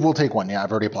 Steve will take 1. Yeah,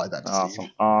 I've already applied that to Steve.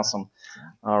 Awesome.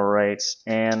 All right.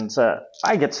 And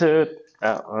I get to,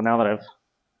 now that I've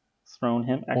thrown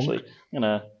him, actually, I'm going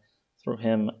to throw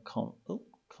him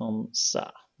comme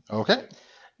ça. Okay.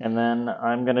 And then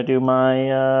I'm going to do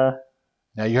my...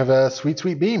 now you have a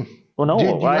sweet beam. Well,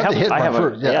 no, I have a hit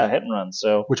and run.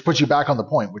 So which puts you back on the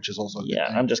point, which is also a good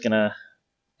thing. I'm just going to...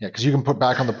 Yeah, because you can put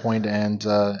back on the point and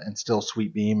still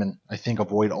sweet beam and I think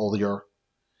avoid all your...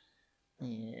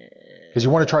 Because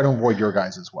you want to try to avoid your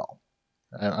guys as well.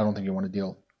 I don't think you want to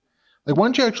deal... Like, why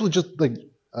don't you actually just, like,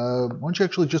 Why don't you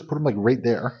actually just put them like right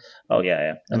there? Oh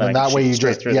yeah. And then that way you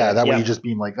just that way you just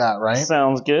beam like that, right?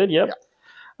 Sounds good. Yep. Yeah.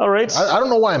 All right. I don't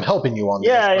know why I'm helping you on this.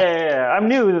 Yeah. I'm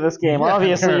new to this game.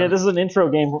 Obviously, this is an intro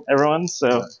game, everyone.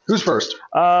 So who's first?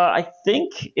 I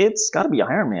think it's got to be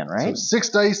Iron Man, right? So 6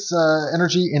 dice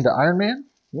energy into Iron Man.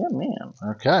 Yeah, man.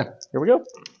 Okay. Here we go.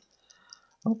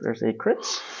 Oh, there's a crit.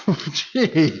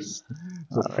 Jeez.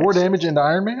 So 4 damage into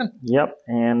Iron Man? Yep,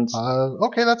 and...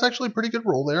 okay, that's actually a pretty good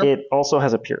roll there. It also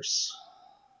has a pierce.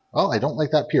 Oh, I don't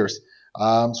like that pierce. So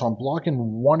I'm blocking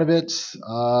 1 of it.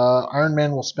 Iron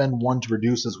Man will spend 1 to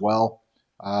reduce as well.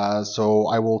 So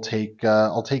I will take...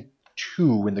 I'll take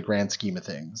 2 in the grand scheme of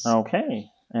things. Okay.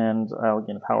 And I'll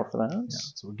gain a power for that. Yeah.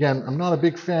 So again, I'm not a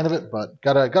big fan of it, but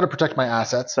gotta protect my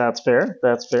assets. That's fair.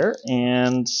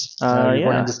 And you're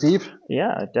going into Steve? Yeah,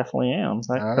 I definitely am.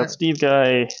 That Steve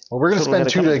guy. Well, we're gonna spend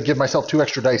 2 to give myself 2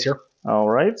 extra dice here. All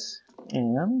right.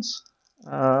 And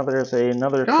there's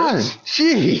another. God,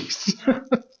 jeez.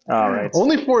 All right.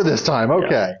 Only 4 this time.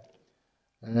 Okay.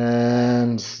 Yeah.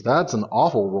 And that's an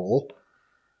awful roll.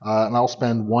 And I'll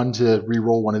spend 1 to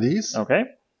re-roll 1 of these. Okay.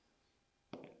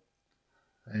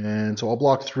 And so I'll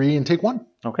block 3 and take 1.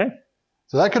 Okay.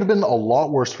 So that could have been a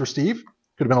lot worse for Steve.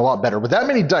 Could have been a lot better. With that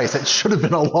many dice, it should have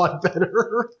been a lot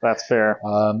better. That's fair.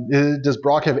 Does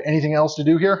Brock have anything else to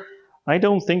do here? I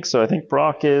don't think so. I think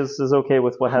Brock is okay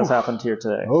with what has happened here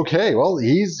today. Okay, well,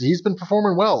 he's been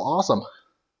performing well. Awesome.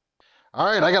 All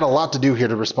right, I got a lot to do here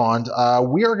to respond.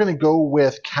 We are going to go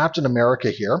with Captain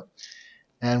America here.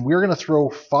 And we're going to throw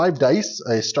 5 dice,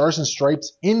 Stars and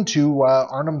Stripes, into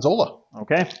Arnim Zola.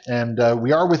 Okay. And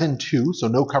we are within 2, so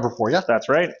no cover for you. That's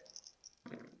right.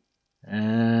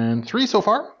 And 3 so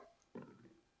far.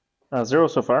 0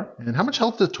 so far. And how much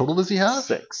health total does he have?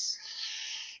 6.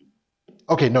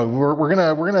 Okay, no, we're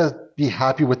gonna be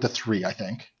happy with the 3, I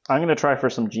think. I'm gonna try for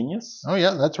some genius. Oh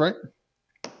yeah, that's right.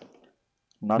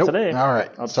 Not today. All right,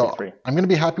 so 3. I'm gonna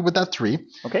be happy with that 3.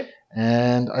 Okay.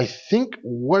 And I think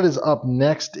what is up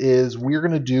next is we're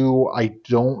going to do I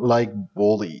don't like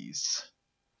bullies.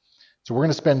 So we're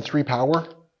going to spend 3 power,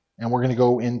 and we're going to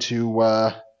go into,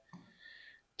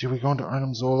 do we go into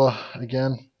Arnim Zola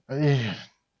again?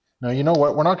 No, you know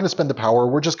what? We're not going to spend the power.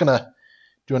 We're just going to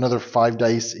do another 5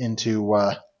 dice into,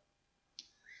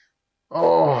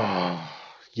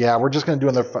 yeah, we're just going to do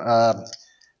another,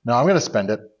 no, I'm going to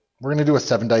spend it. We're going to do a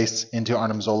 7 dice into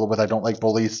Arnim Zola with I don't like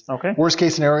bullies. Okay. Worst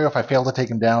case scenario, if I fail to take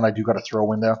him down, I do got to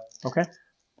throw in there. Okay.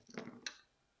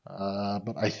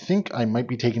 But I think I might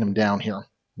be taking him down here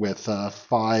with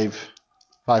 5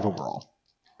 overall.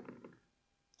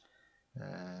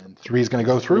 And 3 is going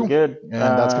to go through. Good. And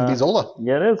that's going to be Zola.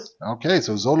 Yeah, it is. Okay,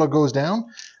 so Zola goes down.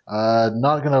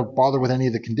 Not going to bother with any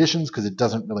of the conditions because it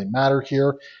doesn't really matter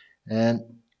here. And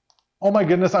oh my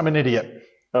goodness, I'm an idiot.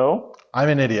 Oh? I'm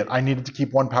an idiot. I needed to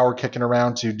keep 1 power kicking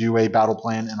around to do a battle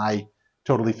plan, and I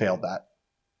totally failed that.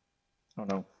 Oh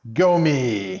no. Go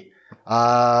me.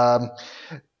 I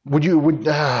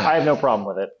have no problem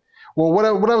with it. Well, what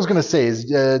I was going to say is,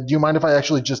 do you mind if I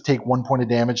actually just take 1 point of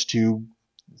damage to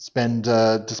spend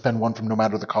 1 from no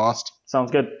matter the cost?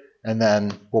 Sounds good. And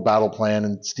then we'll battle plan,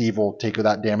 and Steve will take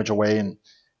that damage away and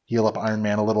heal up Iron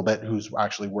Man a little bit, who's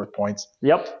actually worth points.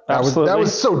 Yep, absolutely. That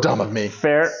was so dumb of me.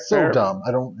 Fair. Dumb.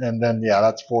 And then yeah,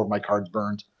 that's 4 of my cards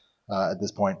burned at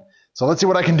this point. So let's see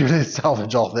what I can do to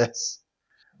salvage all this.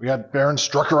 We got Baron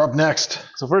Strucker up next.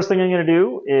 So first thing I'm going to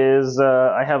do is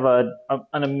I have an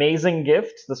amazing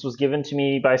gift. This was given to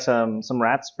me by some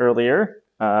rats earlier.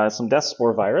 Some death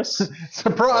spore virus.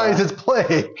 Surprise! It's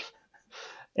plague.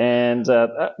 And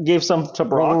gave some to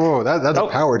Brock. Whoa, that's a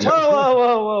power check.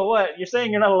 Whoa, what? You're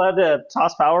saying you're not allowed to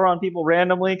toss power on people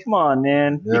randomly? Come on,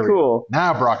 man. Be cool.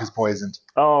 Now Brock is poisoned.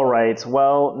 All right.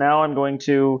 Well, now I'm going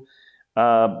to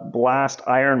blast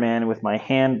Iron Man with my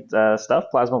hand stuff,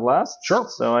 Plasma Blast. Sure.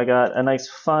 So I got a nice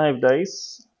 5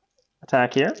 dice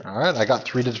attack here. All right, I got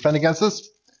 3 to defend against this.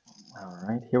 All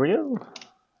right, here we go.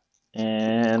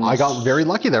 And I got very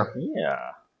lucky there.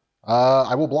 Yeah.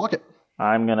 I will block it.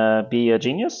 I'm going to be a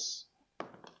genius.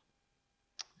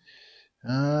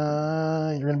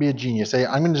 You're going to be a genius. Hey,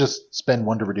 I'm going to just spend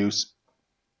 1 to reduce.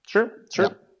 Sure.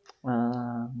 Yep.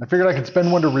 I figured I could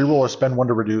spend 1 to reroll or spend 1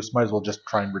 to reduce. Might as well just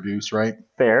try and reduce, right?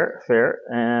 Fair.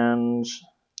 And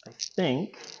I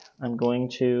think I'm going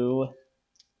to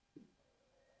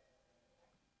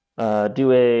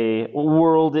do a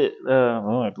world.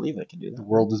 I believe I can do that. The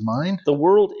world is mine? The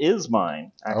world is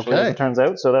mine, actually, as it turns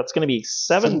out. So that's going to be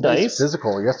 7 dice.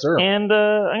 Physical, yes, sir. And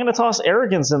I'm going to toss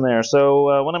arrogance in there.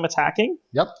 So when I'm attacking,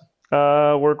 yep.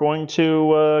 We're going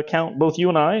to count, both you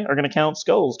and I are going to count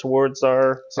skulls towards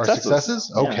our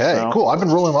successes. Okay, cool. I've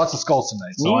been rolling lots of skulls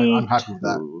tonight, so I'm happy with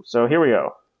that. So here we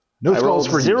go. No skulls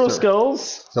for you, zero sir.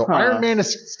 skulls. So Iron Man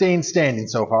is staying standing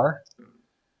so far.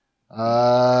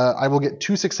 I will get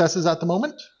 2 successes at the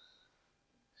moment.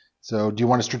 So do you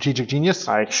want a strategic genius?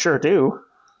 I sure do.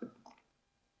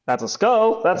 That's a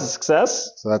skull. That's a success.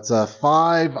 So that's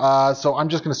 5. So I'm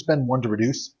just going to spend 1 to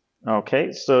reduce.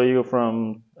 Okay, so you go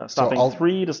from stopping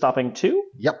 3 to stopping 2.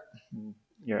 Yep.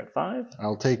 You're at 5.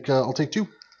 I'll take 2.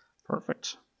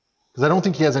 Perfect. Because I don't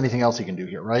think he has anything else he can do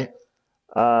here, right?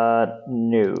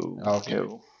 No. Okay.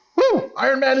 No. Woo!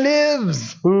 Iron Man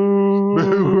lives! Boo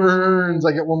earns!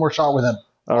 I get 1 more shot with him.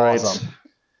 All awesome. right.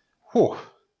 Whew.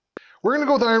 We're going to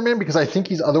go with Iron Man because I think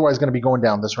he's otherwise going to be going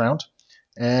down this round.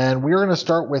 And we're going to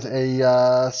start with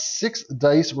a 6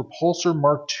 dice repulsor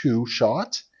Mark II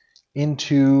shot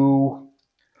into.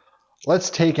 Let's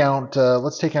take out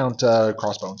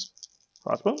crossbones.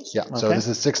 Crossbones? Yeah. Okay. So this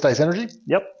is 6 dice energy.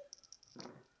 Yep.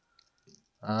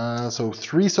 So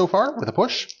 3 so far with a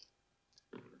push.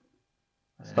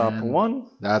 Stop and 1.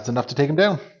 That's enough to take him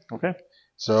down. Okay.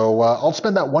 So I'll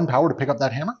spend that 1 power to pick up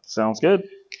that hammer. Sounds good.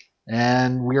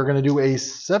 And we are going to do a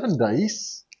 7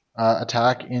 dice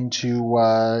attack into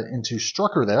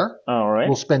Strucker there. All right.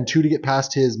 We'll spend 2 to get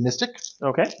past his Mystic.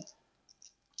 Okay.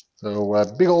 So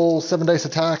big old 7 dice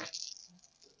attack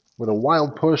with a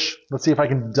wild push. Let's see if I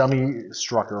can dummy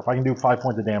Strucker. If I can do 5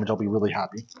 points of damage, I'll be really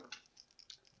happy.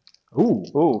 Ooh.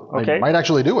 Okay. I might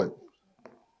actually do it.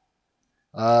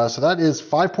 So that is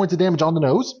 5 points of damage on the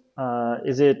nose.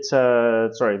 Is it,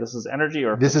 sorry, this is energy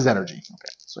or? This is energy.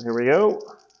 Okay, so here we go.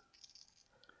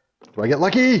 Do I get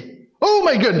lucky? Oh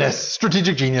my goodness!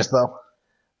 Strategic genius though.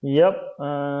 Yep.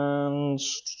 So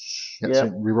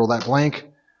Yep. reroll that blank.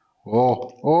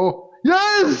 Oh,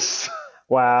 yes!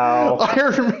 Wow.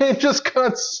 Iron Man just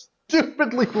got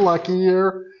stupidly lucky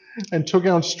here and took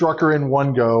out Strucker in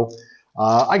 1 go.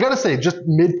 I gotta say, just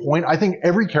midpoint, I think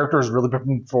every character is really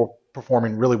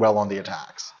performing really well on the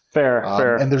attacks.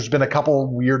 Fair. And there's been a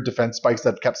couple weird defense spikes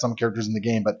that kept some characters in the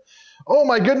game, but oh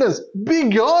my goodness, be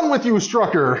gone with you,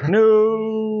 Strucker!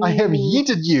 No! I have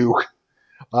yeeted you.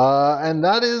 And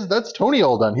that's Tony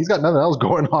all done. He's got nothing else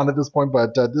going on at this point,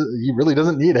 but he really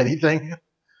doesn't need anything.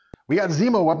 We got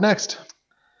Zemo up next.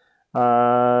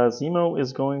 Zemo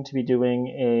is going to be doing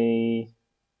a.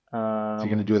 Is he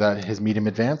going to do that his medium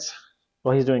advance?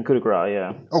 Well, he's doing coup de grace,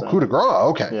 yeah. Oh, coup de grace.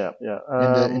 Okay.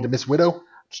 Yeah. Into Miss Widow.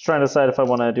 Just trying to decide if I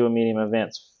want to do a medium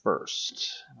advance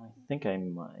first. I think I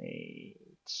might.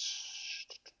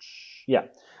 Yeah.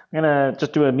 I'm going to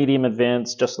just do a medium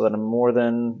advance just so that I'm more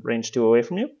than range 2 away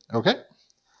from you. Okay.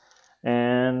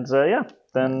 And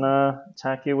then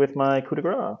attack you with my coup de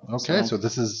grace. Okay, so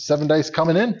this is 7 dice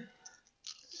coming in.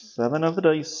 7 of the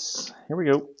dice. Here we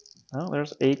go. Oh,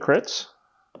 there's a crit.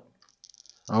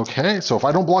 Okay, so if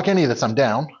I don't block any of this, I'm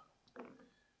down.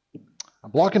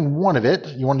 I'm blocking 1 of it.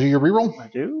 You want to do your reroll? I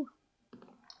do.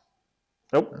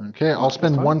 Nope. Okay, I'll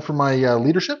spend 1 for my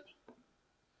leadership.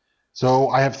 So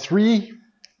I have 3.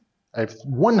 I have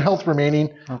 1 health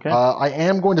remaining. Okay. I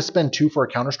am going to spend 2 for a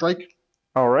counterstrike.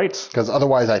 All right. Because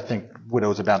otherwise I think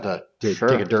Widow's about to take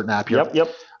a dirt nap here. Yep.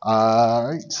 All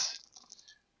right.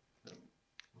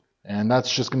 And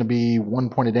that's just going to be 1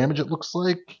 point of damage, it looks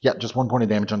like. Yeah, just 1 point of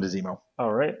damage onto Zemo.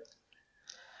 All right.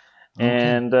 Okay.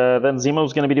 And then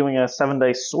Zemo's going to be doing a 7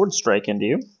 dice sword strike into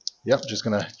you. Yep, just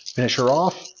going to finish her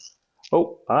off.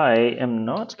 Oh, I am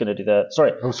not going to do that.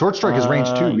 Sorry. Oh, sword strike is range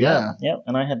 2, yeah. Yeah,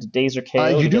 and I had to daze or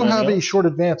KO. You do have a short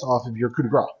advance off of your coup de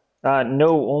grace.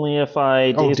 No, only if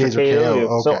I daze or KO you.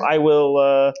 Okay. So I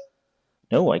will...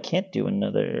 No, I can't do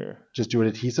another... Just do an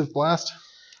adhesive blast?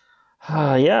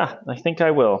 Yeah, I think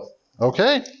I will.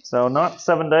 Okay. So not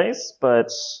 7 dice, but...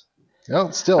 No,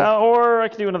 still. Or I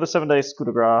can do another 7 dice coup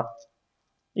de grace.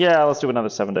 Yeah, let's do another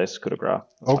 7 dice coup de grace.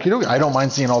 Okie dokie. I don't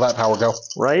mind seeing all that power go.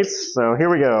 Right, so here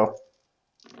we go.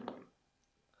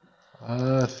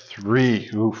 3.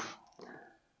 Oof.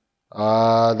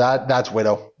 That's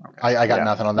Widow. Okay. I got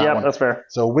nothing on that one. Yeah, that's fair.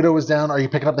 So Widow is down. Are you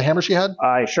picking up the hammer she had?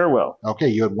 I sure will. Okay,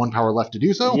 you had 1 power left to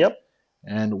do so. Yep.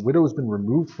 And Widow has been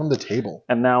removed from the table.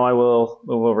 And now I will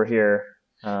move over here.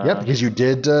 Yep, because you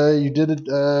did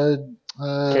KO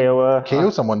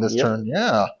someone this turn.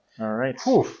 Yeah. All right.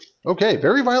 Whew. Okay,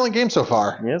 very violent game so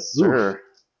far. Yes, sir. Oof.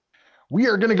 We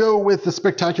are going to go with the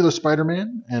Spectacular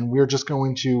Spider-Man, and we're just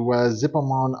going to zip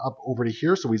him on up over to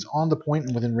here, so he's on the point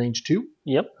and within range 2.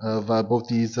 Yep. Of both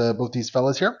these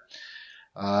fellas here.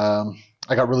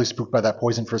 I got really spooked by that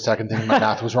poison for a second, thinking my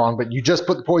math was wrong, but you just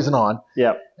put the poison on.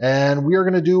 Yep. And we are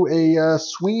going to do a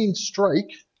swinging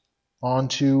strike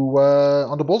onto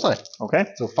Bullseye.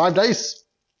 Okay. So 5 dice.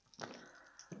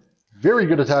 Very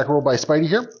good attack roll by Spidey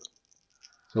here.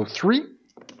 So 3.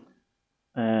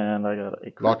 And I got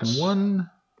a crit. Blocking 1.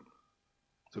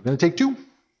 So we're going to take 2.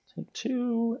 Take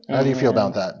 2. How do you feel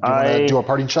about that? Do you want to do a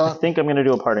parting shot? I think I'm going to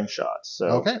do a parting shot. So.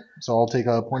 Okay, so I'll take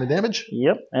a point of damage.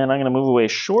 Yep, and I'm going to move away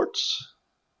short.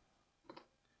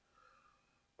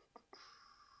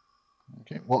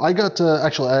 Okay, well, I got,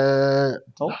 actually, oh.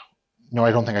 No,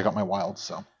 I don't think I got my wild,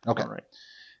 so. Okay, all right.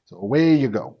 So away you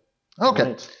go. Okay,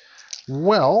 right.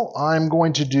 Well, I'm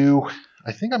going to do,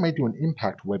 I think I might do an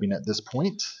impact webbing at this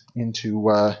point into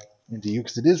you,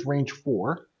 because it is range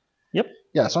 4. Yep.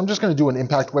 Yeah, so I'm just going to do an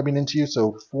impact webbing into you,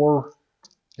 so 4,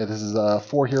 yeah, this is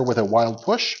 4 here with a wild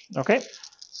push. Okay.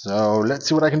 So let's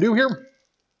see what I can do here.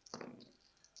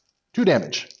 2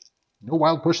 damage. No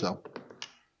wild push, though.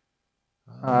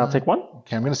 I'll take 1.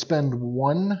 Okay, I'm going to spend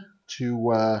 1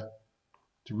 to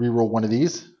reroll one of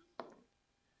these.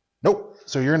 Nope.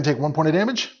 So you're going to take 1 point of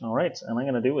damage? All right, and I'm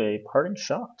going to do a parting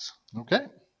shot. Okay.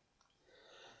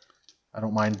 I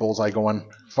don't mind Bullseye going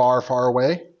far, far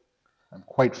away. I'm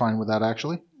quite fine with that,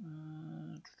 actually.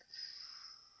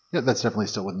 Yeah, that's definitely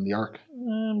still within the arc.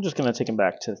 I'm just going to take him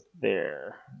back to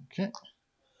there. Okay.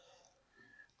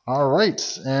 All right,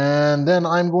 and then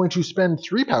I'm going to spend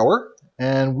 3 power,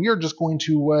 and we are just going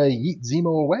to yeet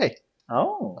Zemo away.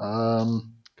 Oh.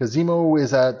 Because Zemo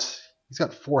is at, he's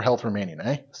got 4 health remaining,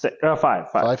 eh? 5.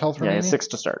 5 health remaining? Yeah, 6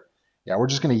 to start. Yeah, we're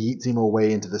just going to yeet Zemo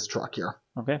away into this truck here.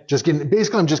 Okay.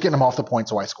 Basically, I'm just getting him off the point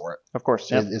so I score it. Of course,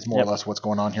 yeah. Is more or less what's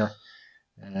going on here.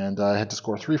 And I had to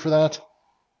score 3 for that.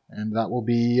 And that will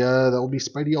be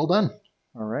Spidey all done.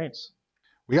 All right.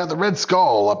 We got the Red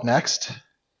Skull up next.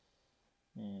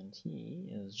 And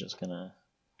he is just gonna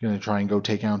try and go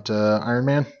take out Iron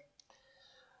Man.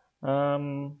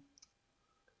 I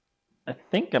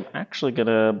think I'm actually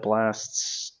gonna blast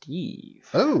Steve.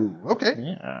 Oh, okay.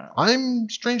 Yeah. I'm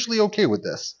strangely okay with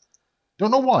this.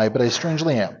 Don't know why, but I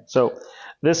strangely am. So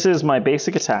this is my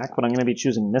basic attack, but I'm gonna be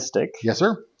choosing Mystic. Yes,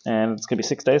 sir. And it's gonna be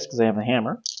 6 dice because I have the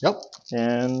hammer. Yep.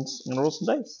 And I'm gonna roll some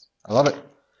dice. I love it.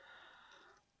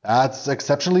 That's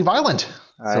exceptionally violent.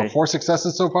 So 4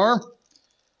 successes so far.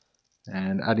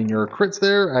 And adding your crits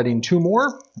there, adding 2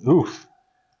 more. Oof.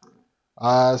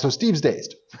 So Steve's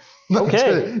dazed.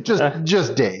 Okay.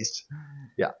 just dazed.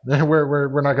 Yeah.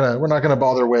 We're not gonna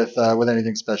bother with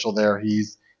anything special there.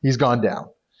 He's gone down.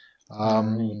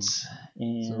 Right.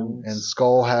 And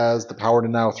Skull has the power to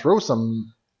now throw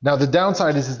some. Now the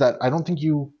downside is that I don't think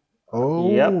you.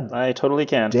 Oh. Yep, I totally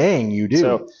can. Dang, you do.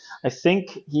 So I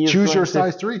think he's choose your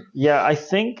size 3. Yeah, I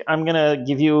think I'm gonna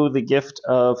give you the gift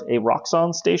of a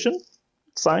Roxxon station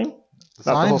sign.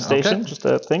 Not the whole station, okay. Just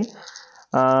a thing.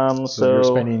 So you're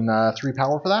spending 3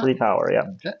 power for that? 3 power, yeah.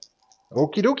 Okay.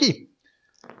 Okie dokie.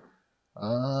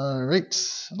 All right.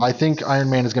 I think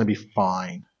Iron Man is going to be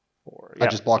fine. 4, I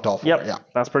just blocked all 4. Yep. Yeah.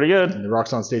 That's pretty good. And the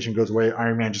Roxxon station goes away.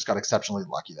 Iron Man just got exceptionally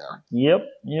lucky there. Yep.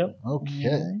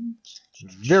 Okay.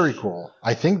 Very cool.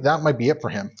 I think that might be it for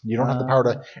him. You don't have the power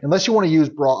to, unless you want to use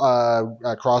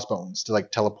Crossbones to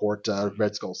like teleport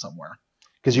Red Skull somewhere.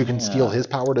 Because you can steal his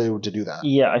power to do that.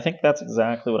 Yeah, I think that's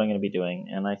exactly what I'm going to be doing.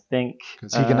 And I think...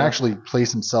 Because he can actually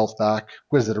place himself back.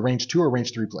 What is it, a range 2 or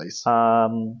range 3 place?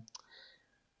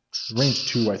 Range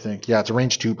 2, I think. Yeah, it's a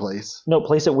range 2 place. No,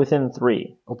 place it within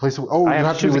 3. Oh, place it... Oh, I you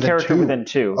have to choose be a character within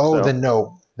 2. Oh, so. Then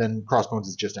no. Then Crossbones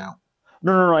is just out.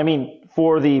 No. I mean,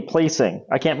 for the placing.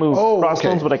 I can't move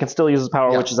Crossbones, but I can still use his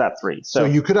power, which is at 3. So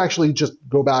you could actually just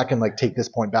go back and like take this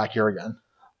point back here again.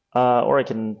 Or I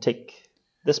can take...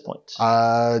 this point.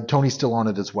 Tony's still on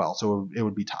it as well, so it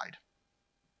would be tied.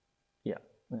 Yeah.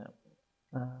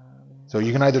 So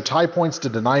you can either tie points to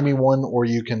deny me 1, or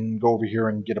you can go over here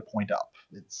and get a point up.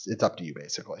 It's up to you,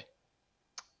 basically.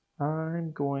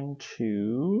 I'm going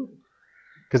to...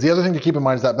 Because the other thing to keep in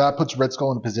mind is that puts Red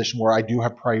Skull in a position where I do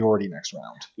have priority next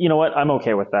round. You know what? I'm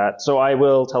okay with that. So I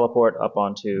will teleport up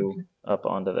onto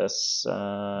this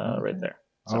right there.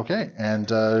 So. Okay, and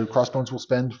Crossbones will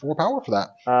spend 4 power for that.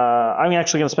 I'm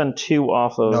actually going to spend 2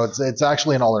 off of... No, it's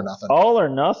actually an all or nothing. All or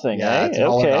nothing, yeah, eh? It's an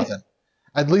all or nothing.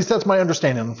 At least that's my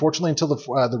understanding. Unfortunately, until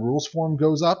the rules form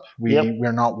goes up,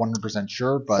 we're not 100%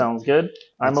 sure. But sounds good.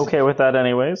 I'm okay with that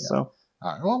anyways. Yeah. So.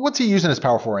 Well, what's he using his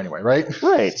power for anyway, right?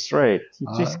 Right. He's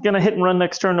going to hit and run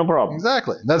next turn, no problem.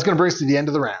 Exactly. That's going to bring us to the end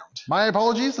of the round. My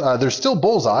apologies. There's still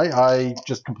Bullseye. I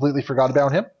just completely forgot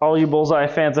about him. All you Bullseye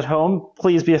fans at home,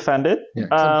 please be offended. Yeah,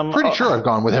 I'm pretty sure I've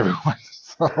gone with everyone.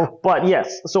 So. But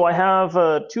yes, so I have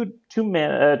 2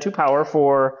 power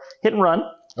for hit and run.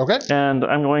 Okay. And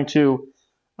I'm going to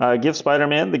give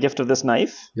Spider-Man the gift of this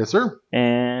knife. Yes, sir.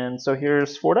 And so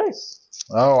here's 4 dice.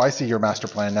 Oh, I see your master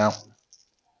plan now.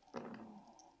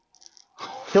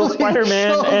 Kill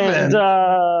Spider-Man and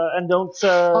don't...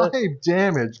 5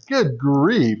 damage. Good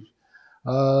grief.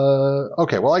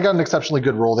 Okay, well, I got an exceptionally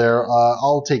good roll there.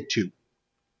 I'll take 2.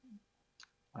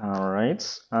 All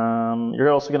right. You're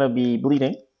also going to be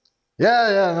bleeding.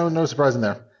 Yeah, no surprise in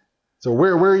there. So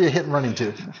where are you hitting running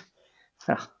to?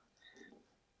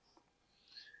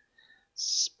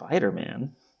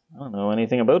 Spider-Man? I don't know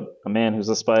anything about a man who's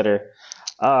a spider.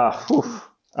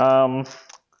 Well,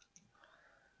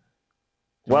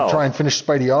 try and finish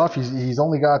Spidey off. He's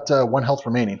only got 1 health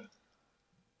remaining.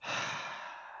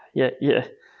 Yeah.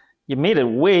 You made it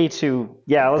way too.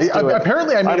 Yeah, let's do it.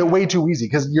 Apparently, I made it way too easy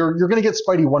because you're going to get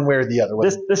Spidey one way or the other.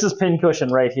 This is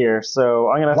pincushion right here, so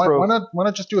I'm gonna throw. Why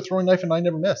not just do a throwing knife and I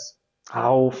never miss?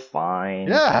 Oh, fine.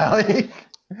 Yeah.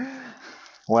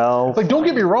 Well, don't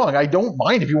get me wrong. I don't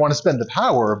mind if you want to spend the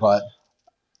power, but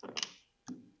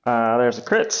there's a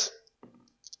crit.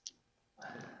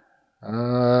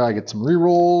 I get some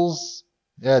rerolls.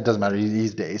 Yeah, it doesn't matter.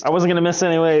 He's dazed. I wasn't gonna miss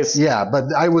anyways. Yeah, but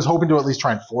I was hoping to at least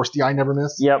try and force the I never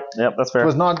miss. Yep, that's fair. It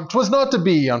was not to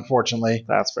be, unfortunately.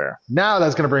 That's fair. Now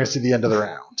that's going to bring us to the end of the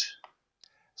round.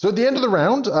 So at the end of the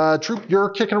round, Troop, you're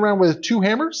kicking around with 2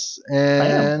 hammers,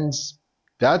 and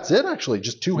that's it. Actually,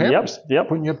 just 2 hammers. Yep.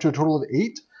 Putting you up to a total of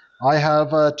 8. I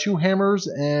have 2 hammers,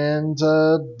 and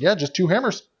just 2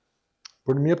 hammers,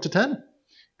 putting me up to 10.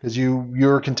 Because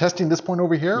you're contesting this point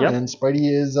over here, and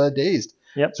Spidey is dazed.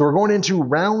 Yep. So we're going into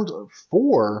round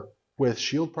 4 with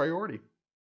shield priority.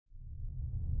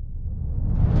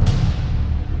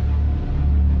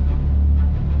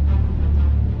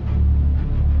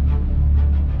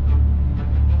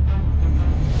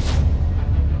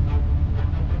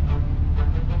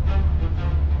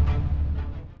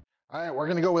 All right, we're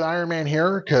going to go with Iron Man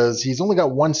here because he's only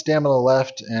got 1 stamina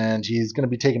left, and he's going to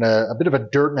be taking a bit of a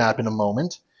dirt nap in a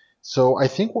moment. So I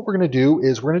think what we're going to do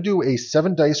is we're going to do a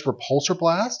 7 dice repulsor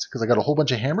blast because I got a whole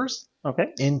bunch of hammers.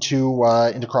 Okay. Into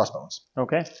crossbones.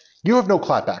 Okay. You have no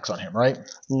clapbacks on him, right?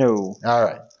 No. All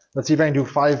right. Let's see if I can do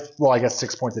 5. Well, I guess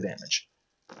 6 points of damage.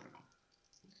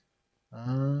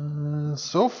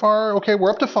 So far, okay,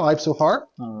 we're up to 5 so far.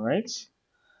 All right.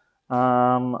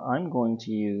 I'm going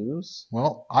to use.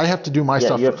 Well, I have to do my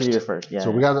stuff. You have to do it first. Yeah. So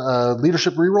we got a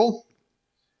leadership reroll,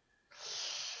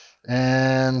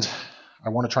 and I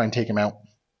want to try and take him out.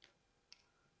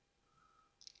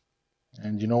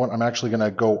 And you know what? I'm actually going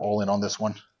to go all in on this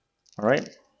one. All right.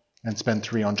 And spend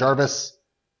 3 on Jarvis.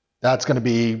 That's going to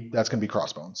be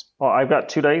crossbones. Well, I've got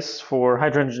 2 dice for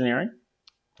Hydra Engineering.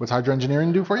 What's Hydra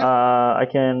Engineering do for you? I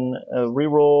can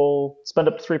reroll, spend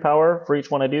up to 3 power for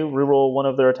each one I do. Reroll one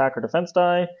of their attack or defense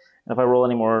die. And if I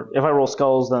roll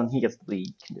skulls, then he gets the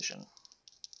bleed condition.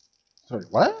 Sorry,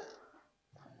 what?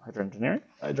 Hydra Engineering.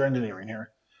 Hydra Engineering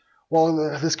here.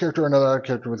 Well, this character or another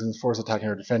character within his force attacking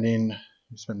or defending.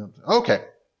 You spend okay,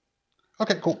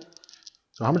 cool.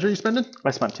 So how much are you spending?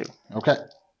 I spent 2. Okay.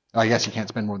 I guess you can't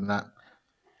spend more than that.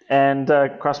 And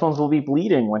crossbones will be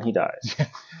bleeding when he dies.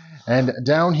 And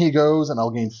down he goes, and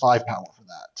I'll gain 5 power for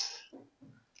that.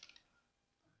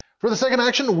 For the second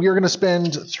action, we are going to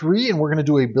spend 3, and we're going to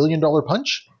do a $1 billion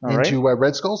punch into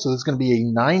Red Skull. So this is going to be a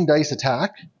 9 dice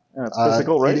attack. It's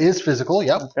physical, right? It is physical,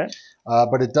 yep. Okay.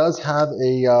 But it does have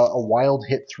a wild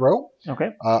hit throw.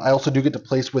 Okay. I also do get to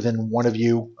place within one of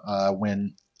you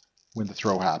when the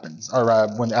throw happens, or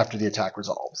after the attack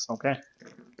resolves. Okay.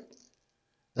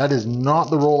 That is not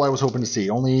the roll I was hoping to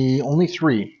see. Only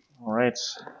 3. All right.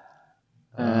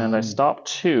 And I stopped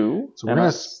 2. So we're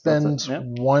going to spend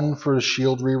 1 for the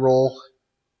shield reroll.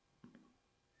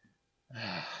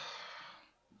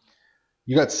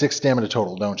 You got 6 stamina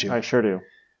total, don't you? I sure do.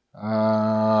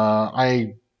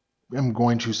 I am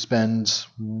going to spend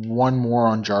 1 more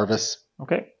on Jarvis.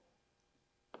 Okay.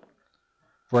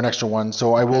 For an extra 1.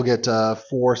 So I will get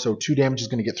 4, so 2 damage is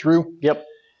going to get through. Yep.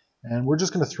 And we're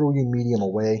just going to throw you medium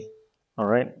away. All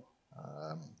right.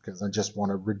 Because I just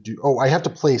want to reduce... Oh, I have to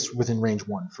place within range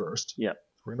 1 first. Yep.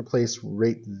 We're going to place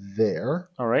right there.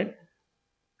 All right.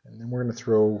 And then we're going to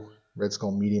throw Red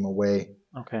Skull medium away.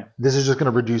 Okay. This is just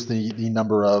going to reduce the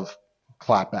number of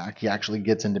clapback he actually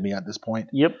gets into me at this point.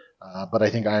 Yep. But I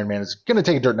think Iron Man is going to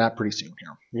take a dirt nap pretty soon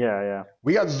here. Yeah.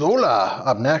 We got Zola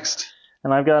up next.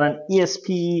 And I've got an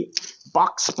ESP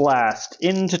box blast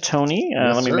into Tony.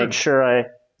 Let me make sure I...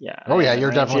 Yeah. Oh, yeah,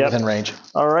 you're definitely within range.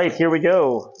 All right, here we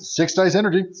go. 6 dice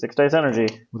energy. 6 dice energy.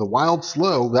 With a wild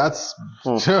slow, that's...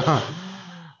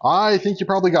 I think you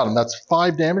probably got him. That's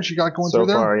 5 damage you got going through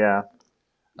there. So far, yeah.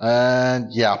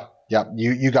 And yeah,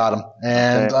 you got him.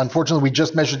 And unfortunately, we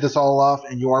just measured this all off,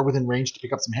 and you are within range to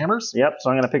pick up some hammers. Yep,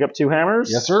 so I'm going to pick up 2 hammers.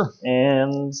 Yes, sir.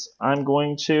 And I'm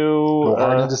going to... Go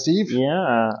hard into Steve.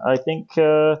 Yeah, I think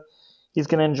he's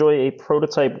going to enjoy a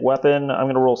prototype weapon. I'm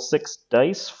going to roll 6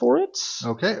 dice for it.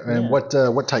 Okay, and what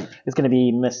type? It's going to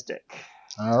be Mystic.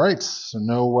 All right, so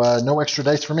no extra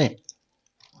dice for me.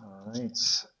 All right,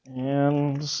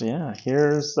 And yeah,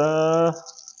 here's All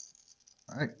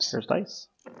right. here's dice.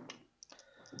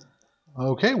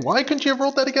 Okay, why couldn't you have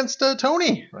rolled that against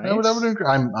Tony? Right.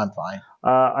 I'm fine.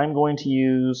 I'm going to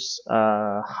use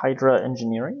Hydra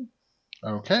Engineering.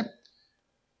 Okay.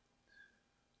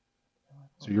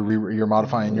 So you're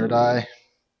modifying your die.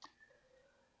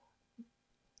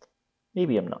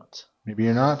 Maybe I'm not. Maybe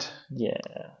you're not. Yeah.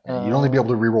 You'd only be able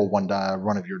to reroll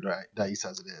one of your dice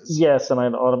as it is. Yes, and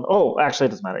I'd autumn. Oh, actually, it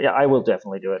doesn't matter. Yeah, I will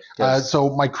definitely do it.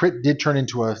 So my crit did turn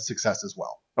into a success as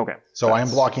well. Okay. So I am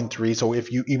blocking 3. So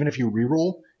even if you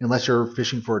reroll, unless you're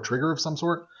fishing for a trigger of some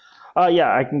sort.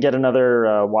 Yeah, I can get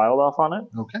another wild off on it.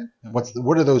 Okay.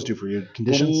 What do those do for you?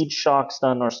 Conditions? Bleed, shock,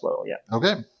 stun, or slow. Yeah.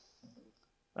 Okay.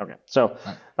 Okay. So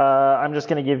I'm just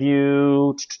going to give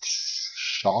you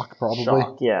shock, probably.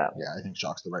 Shock. Yeah. Yeah, I think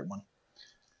shock's the right one.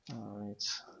 All right.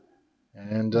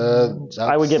 And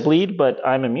I would get bleed, but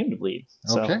I'm immune to bleed.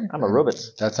 So okay. I'm a robot.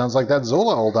 That sounds like that's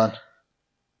Zola all done.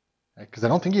 Because I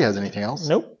don't think he has anything else.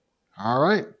 Nope. All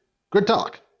right. Good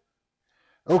talk.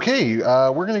 Okay,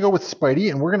 we're going to go with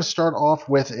Spidey, and we're going to start off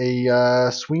with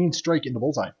a swinging strike in the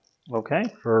bullseye. Okay.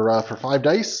 For 5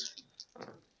 dice.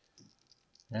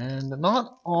 And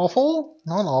not awful.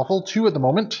 Not awful. 2 at the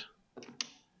moment.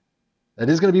 That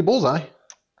is going to be bullseye.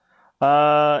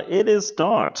 It is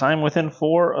not. I'm within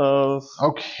 4 of...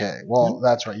 Okay, well,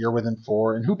 that's right. You're within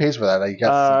 4. And who pays for that? I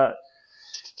guess.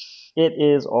 It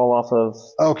is all off of...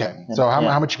 Okay, so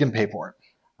how much you can pay for it?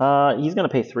 He's going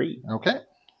to pay 3. Okay.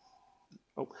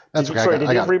 Oh, that's okay. Sorry, did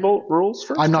you have reroll rules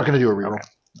first? I'm not going to do a reroll. Okay.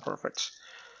 Perfect.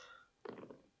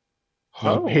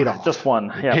 Oh, paid off. Just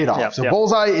 1. Yep. Paid off. Yep. So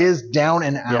bullseye is down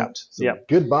and out. Yep. So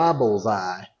goodbye,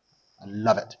 bullseye. I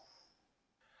love it.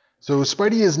 So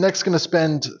Spidey is next going to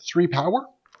spend 3 power,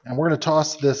 and we're going to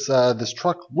toss this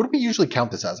truck. What do we usually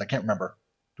count this as? I can't remember.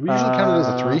 Do we usually count it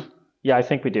as a 3? Yeah, I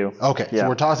think we do. Okay, so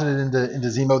we're tossing it into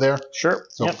Zemo there. Sure.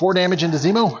 So 4 damage into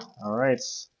Zemo. All right.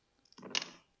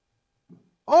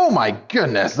 Oh my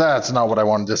goodness, that's not what I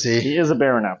wanted to see. He is a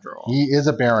Baron after all. He is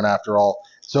a Baron after all.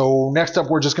 So next up,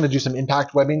 we're just going to do some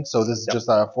impact webbing. So this is just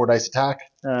a 4 dice attack.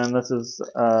 And this is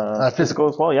physical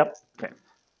as well. Yep.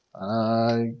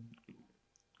 Okay.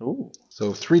 Ooh.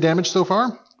 So 3 damage so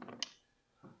far.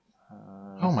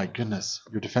 Oh my goodness.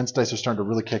 Your defense dice are starting to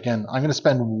really kick in. I'm going to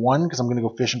spend 1 because I'm going to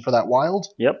go fishing for that wild.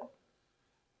 Yep.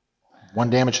 1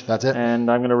 damage. That's it. And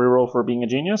I'm going to reroll for being a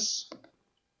genius.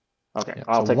 Okay. Yep.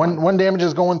 I'll take 1 damage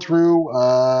is going through.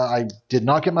 I did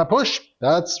not get my push.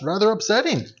 That's rather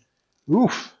upsetting.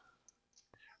 Oof.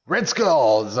 Red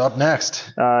Skull is up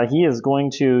next. He is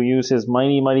going to use his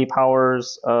mighty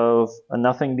powers of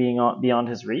nothing being beyond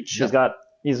his reach. Yep.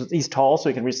 He's tall, so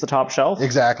he can reach the top shelf.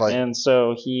 Exactly. And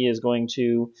so he is going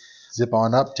to zip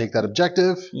on up, take that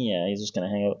objective. Yeah, he's just going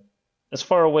to hang out as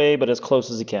far away, but as close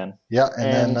as he can. Yeah,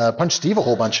 and then punch Steve a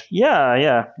whole bunch.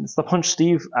 Yeah. It's the Punch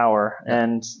Steve hour. Yeah.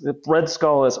 And the Red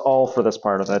Skull is all for this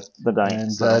part of it, the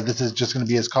dice. And this is just going to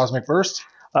be his Cosmic Burst?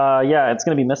 Yeah, it's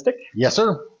going to be Mystic. Yes,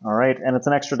 sir. All right, and it's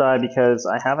an extra die because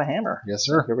I have a hammer. Yes,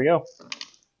 sir. Here we go.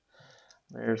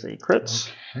 There's a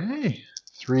crit. Okay.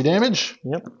 3 damage.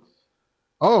 Yep.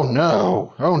 Oh,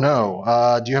 no. Oh,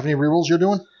 no. Do you have any rerolls you're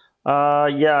doing?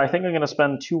 Yeah, I think I'm going to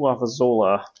spend 2 off of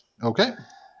Zola. Okay.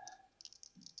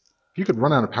 If you could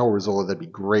run out of power with Zola, that'd be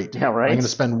great. Yeah, right. I'm going to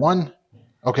spend 1.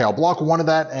 Okay, I'll block 1 of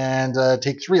that and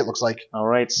take 3, it looks like. All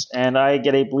right, and I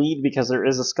get a bleed because there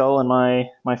is a skull in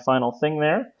my final thing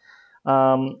there.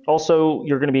 Also,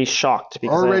 you're going to be shocked.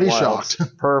 Because already shocked.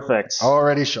 Perfect.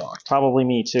 Already shocked. Probably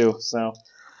me too. So,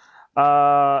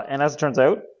 and as it turns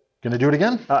out, gonna do it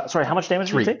again. Sorry, how much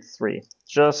damage 3. did you take? 3.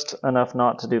 Just enough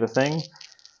not to do the thing.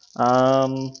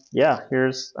 Yeah.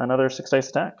 Here's another 6 dice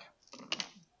attack.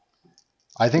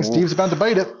 I think Steve's about to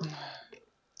bite it.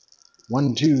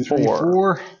 1, 2, 3,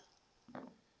 4.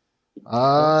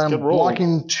 I'm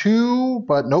blocking 2,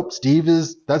 but nope.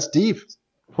 That's Steve.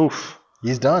 Oof.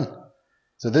 He's done.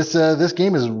 So this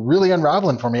game is really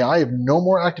unraveling for me. I have no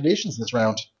more activations this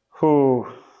round. Ooh.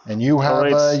 And you have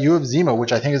Zemo,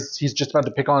 which I think he's just about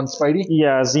to pick on Spidey.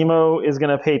 Yeah, Zemo is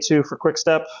going to pay 2 for quick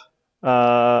step.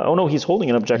 Oh no, he's holding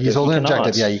an objective. He's holding an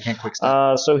objective. Yeah, you can't quick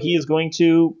step. So he is going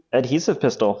to adhesive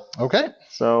pistol. Okay.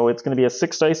 So it's going to be a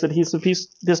 6 dice adhesive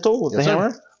pistol with the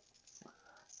hammer.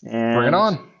 And bring it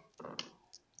on.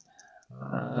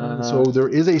 So there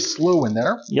is a slow in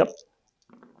there. Yep.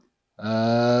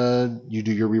 You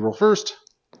do your reroll first.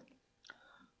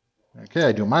 Okay,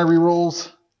 I do my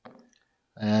rerolls.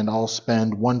 And I'll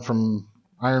spend 1 from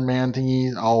Iron Man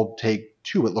thingy. I'll take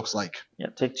 2, it looks like. Yeah,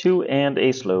 take 2 and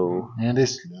a slow. And a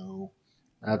slow.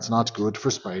 That's not good for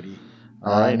Spidey.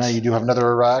 All right. Now you do have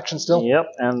another action still? Yep,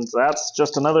 and that's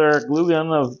just another glue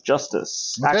gun of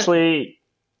justice. Okay. Actually,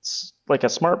 like a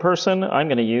smart person, I'm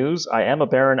going to use I am a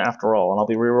Baron after all, and I'll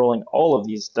be re-rolling all of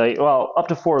these dice. Well, up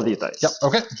to 4 of these dice. Yep,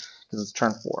 okay. Because it's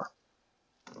turn 4.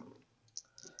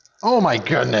 Oh my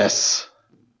goodness.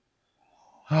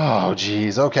 Oh,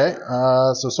 geez. Okay.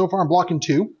 So far I'm blocking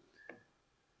 2.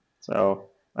 So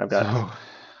I've got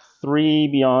 3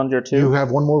 beyond your 2. You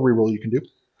have one more reroll you can do.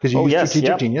 Because you used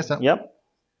Strategic Genius. Yep.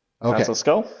 Okay. That's a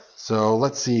skull. So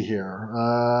let's see here.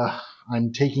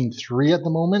 I'm taking 3 at the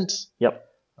moment. Yep.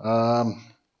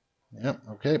 Yep.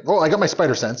 Okay. Oh, I got my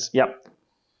Spider Sense. Yep.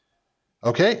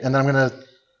 Okay, and then I'm gonna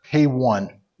pay 1.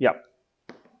 Yep.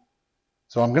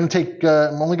 So I'm gonna take.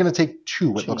 I'm only gonna take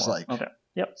 2. It looks like. Okay.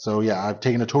 Yep. So yeah, I've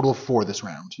taken a total of 4 this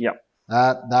round. Yep.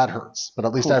 That hurts, but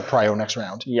at least I have Prio next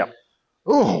round. Yep.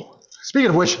 Oh, speaking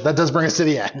of which, that does bring us to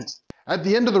the end. At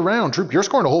the end of the round, Troop, you're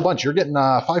scoring a whole bunch. You're getting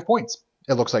 5 points.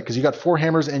 It looks like because you got 4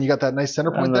 hammers and you got that nice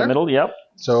center point in there. the middle. Yep.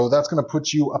 So that's gonna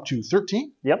put you up to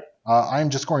 13. Yep. I'm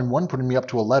just scoring 1, putting me up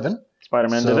to 11.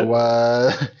 Spider-Man did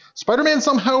it. Spider-Man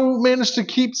somehow managed to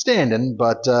keep standing,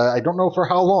 but I don't know for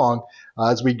how long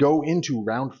as we go into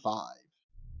round 5.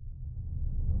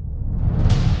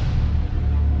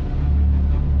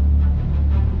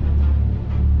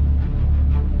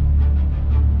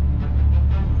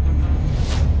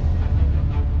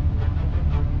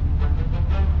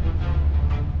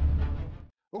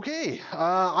 Okay,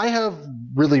 I have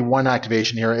really one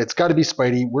activation here. It's got to be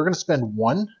Spidey. We're going to spend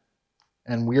 1.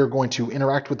 And we are going to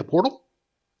interact with the portal.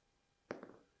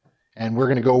 And we're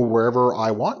going to go wherever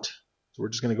I want. So we're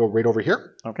just going to go right over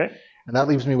here. Okay. And that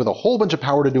leaves me with a whole bunch of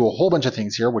power to do a whole bunch of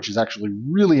things here, which is actually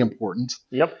really important.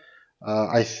 Yep.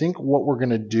 I think what we're going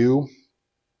to do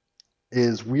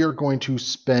is we are going to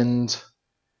spend...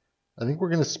 I think we're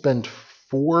going to spend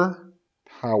 4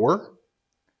 power.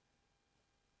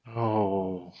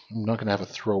 Oh, I'm not going to have a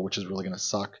throw, which is really going to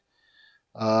suck.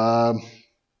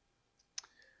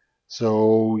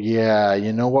 So, yeah,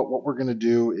 you know what? What we're going to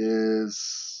do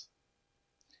is,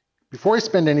 before I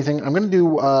spend anything, I'm going to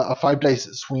do a 5-dice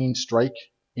swinging strike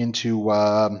into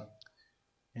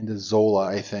Zola,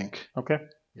 I think. Okay.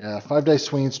 Yeah, 5-dice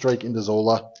swinging strike into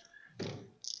Zola.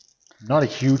 Not a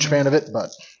huge fan of it, but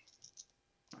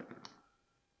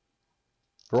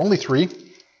for only 3.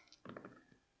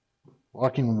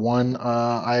 Blocking 1,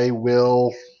 I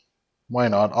will, why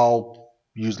not? I'll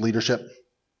use leadership.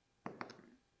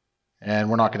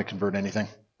 And we're not going to convert anything.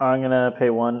 I'm going to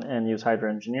pay 1 and use Hydra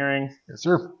Engineering. Yes,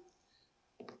 sir.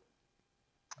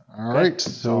 All right,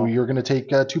 so you're going to take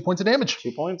 2 points of damage.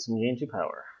 2 points and gain 2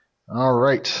 power. All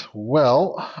right.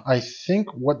 Well, I think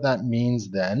what that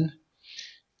means then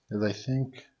is I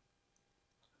think...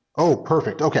 Oh,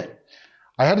 perfect. Okay.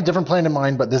 I had a different plan in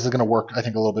mind, but this is going to work, I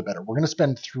think, a little bit better. We're going to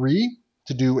spend 3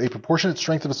 to do a proportionate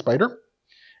strength of a spider,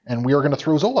 and we are going to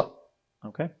throw Zola.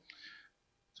 Okay.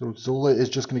 So Zola is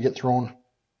just going to get thrown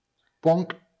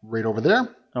bonk right over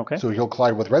there. Okay. So he'll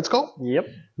collide with Red Skull. Yep.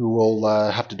 Who will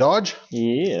have to dodge.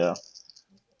 Yeah.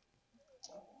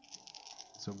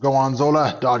 So go on,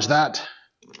 Zola. Dodge that.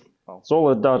 Well,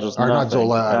 Zola dodges or nothing. Not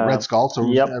Zola, Red Skull. So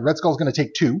Red Skull's going to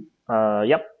take 2.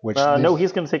 Yep. Which no,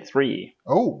 he's going to take 3.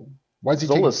 Oh. Why is he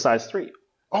Zola's size 3.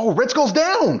 Oh, Red Skull's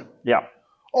down. Yeah.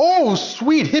 Oh,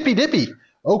 sweet. Hippy dippy.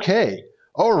 Okay.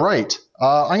 All right.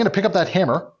 I'm going to pick up that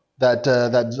hammer that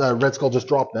Red Skull just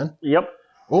dropped then. Yep.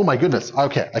 Oh, my goodness.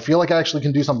 Okay. I feel like I actually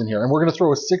can do something here. And we're going to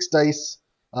throw a 6-dice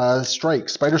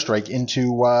spider strike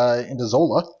into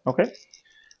Zola. Okay.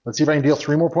 Let's see if I can deal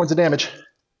 3 more points of damage.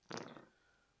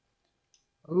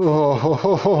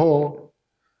 Oh,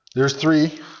 there's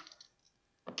 3.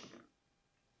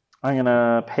 I'm going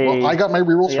to pay... Well, I got my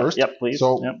rerolls first. Yep, please.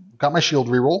 So, got my shield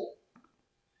reroll.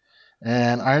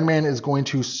 And Iron Man is going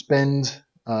to spend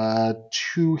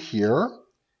 2 here.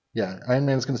 Yeah, Iron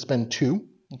Man is going to spend 2.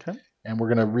 Okay. And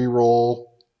we're going to reroll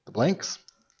the blanks.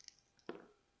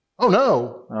 Oh,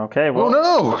 no. Okay, well... Oh,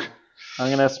 no. I'm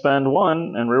going to spend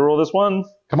 1 and reroll this 1.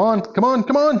 Come on, come on,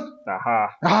 come on. Aha.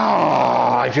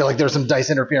 Ah, I feel like there's some dice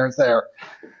interference there.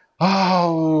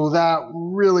 Oh, that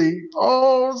really...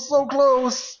 Oh, so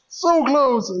close. So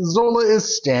close. Zola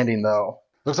is standing, though.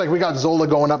 Looks like we got Zola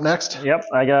going up next. Yep,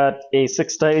 I got a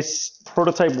 6-dice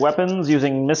prototype weapons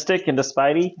using Mystic into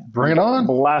Spidey. Bring it on.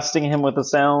 Blasting him with the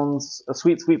sounds,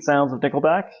 sweet, sweet sounds of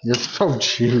Nickelback. Yes. Oh,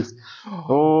 jeez.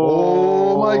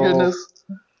 Oh, my goodness.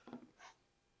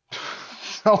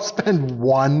 I'll spend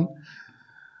 1.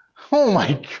 Oh,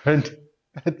 my goodness.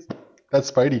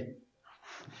 That's Spidey.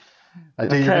 I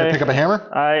think you're going to pick up a hammer?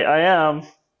 I am.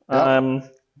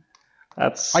 Yep.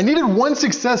 I needed one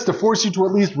success to force you to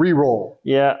at least re-roll.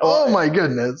 Yeah. Oh my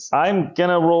goodness. I'm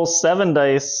gonna roll 7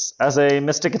 dice as a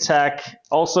mystic attack,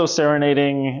 also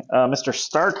serenading Mr.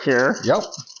 Stark here. Yep.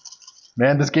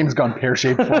 Man, this game's gone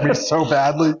pear-shaped for me so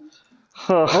badly.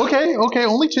 Okay,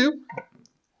 only 2.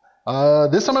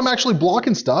 This time I'm actually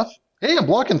blocking stuff. Hey, I'm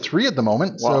blocking 3 at the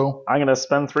moment, Well, so I'm gonna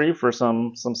spend 3 for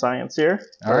some science here.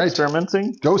 All right.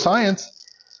 Experimenting. Go science.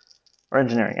 Or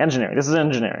engineering. Engineering. This is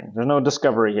engineering. There's no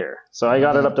discovery here. So I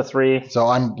got it up to 3. So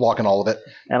I'm blocking all of it.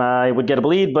 And I would get a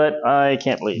bleed, but I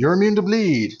can't bleed. You're immune to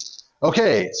bleed.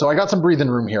 Okay, so I got some breathing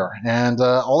room here, and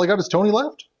all I got is Tony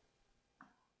left.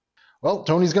 Well,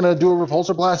 Tony's going to do a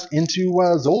repulsor blast into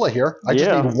Zola here. I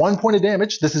just need 1 point of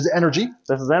damage. This is energy.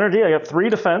 This is energy. I got 3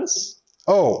 defense.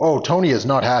 Oh, Tony is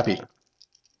not happy.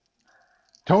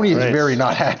 Tony is very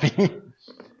not happy.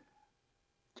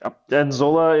 And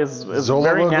Zola is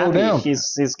very happy.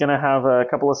 He's going to have a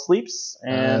couple of sleeps.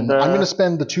 And I'm going to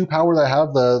spend the 2 power that I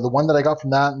have, the one that I got from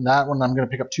that, and that one I'm going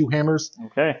to pick up 2 hammers.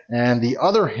 Okay. And the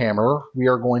other hammer, we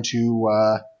are going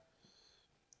to...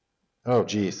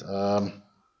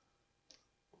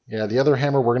 yeah, the other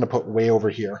hammer we're going to put way over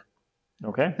here.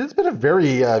 Okay. It's been a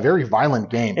very violent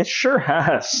game. It sure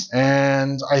has.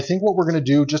 And I think what we're going to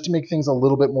do, just to make things a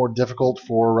little bit more difficult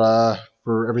for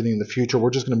everything in the future,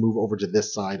 we're just going to move over to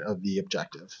this side of the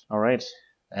objective. All right.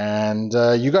 And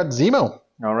you got Zemo.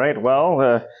 All right.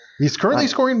 Well, he's currently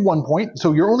scoring 1 point,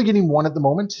 so you're only getting 1 at the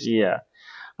moment. Yeah.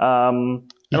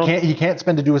 He can't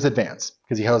spend to do his advance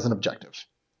because he has an objective.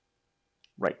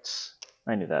 Right.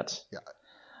 I knew that. Yeah.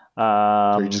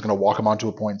 So you're just going to walk him onto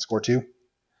a point and score 2?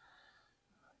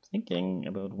 Thinking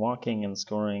about walking and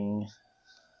scoring.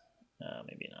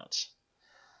 Maybe not.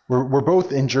 We're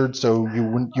both injured, so you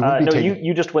wouldn't be taking...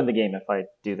 you just win the game if I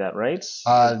do that, right?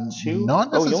 2?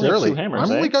 Not necessarily. You only have 2 hammers,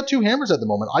 I've only got 2 hammers at the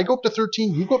moment. I go up to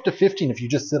 13, you go up to 15 if you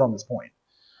just sit on this point.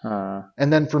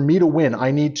 And then for me to win,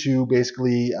 I need to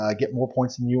basically get more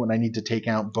points than you, and I need to take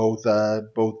out both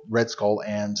Red Skull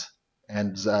and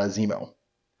Zemo.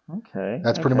 Okay.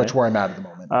 That's pretty much where I'm at the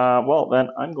moment. Well, then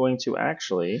I'm going to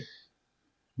actually...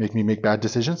 Make me make bad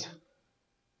decisions?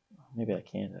 Maybe I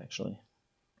can't, actually.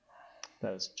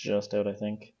 That is just out, I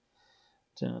think.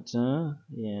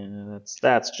 Yeah,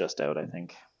 that's just out, I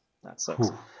think. That sucks.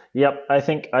 Whew. Yep, I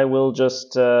think I will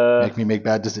just... Make me make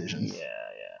bad decisions. Yeah.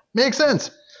 Makes sense.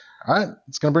 All right,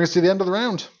 it's going to bring us to the end of the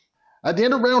round. At the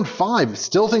end of round 5,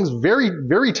 still things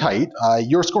very tight.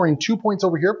 You're scoring 2 points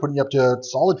over here, putting you up to a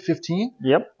solid 15.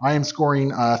 Yep. I am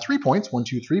scoring 3 points, 1,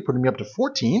 2, 3, putting me up to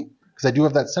 14, because I do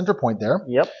have that center point there.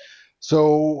 Yep.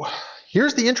 So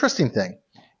here's the interesting thing.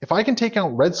 If I can take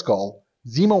out Red Skull,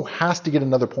 Zemo has to get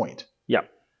another point. Yep.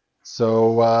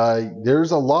 So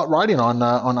there's a lot riding on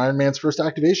Iron Man's first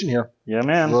activation here. Yeah,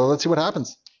 man. So let's see what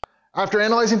happens. After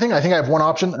analyzing things, I think I have one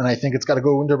option, and I think it's got to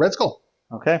go into Red Skull.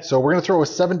 Okay. So we're going to throw a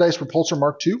 7 dice repulsor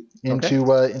Mark II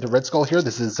into Red Skull here.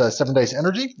 This is 7 dice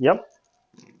energy. Yep.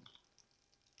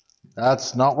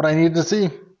 That's not what I needed to see.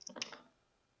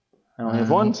 I only have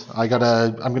 1. I'm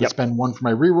going to spend 1 for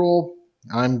my reroll.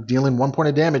 I'm dealing 1 point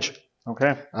of damage.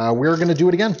 Okay. We're going to do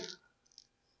it again.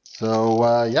 So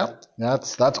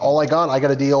that's all I got. I got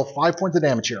to deal 5 points of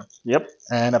damage here. Yep.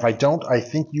 And if I don't, I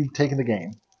think you've taken the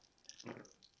game.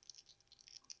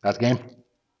 That's game.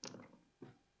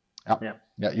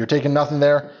 Yeah, you're taking nothing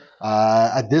there.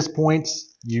 At this point,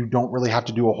 you don't really have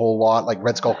to do a whole lot. Like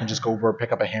Red Skull can just go over,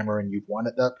 pick up a hammer, and you've won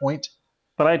at that point.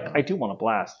 But I do want to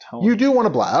blast Tony. You do want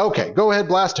to blast. Okay, go ahead,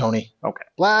 blast Tony. Okay.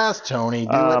 Blast Tony.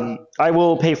 Do it. I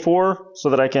will pay 4 so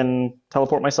that I can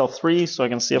teleport myself 3 so I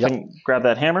can see if I can grab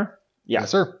that hammer. Yeah. Yes,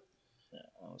 sir.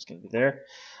 I was going to be there.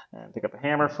 And pick up a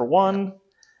hammer for 1.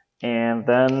 And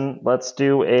then let's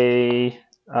do a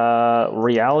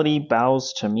reality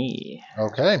bows to me.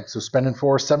 Okay, so spending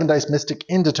 4 7 dice mystic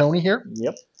into Tony here.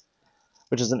 Yep.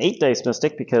 Which is an 8 dice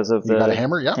mystic because of you got a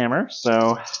hammer, yeah. Hammer,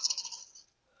 so...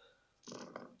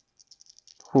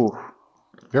 Whew.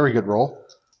 Very good roll.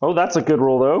 Oh, that's a good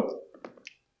roll, though.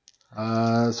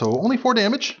 So only 4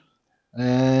 damage.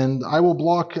 And I will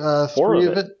block 3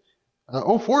 of it.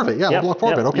 4 of it, yeah. I'll block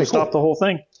 4 of it. Okay, cool. Stop the whole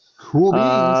thing. Cool beans.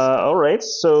 All right,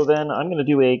 so then I'm going to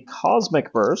do a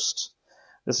Cosmic Burst.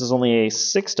 This is only a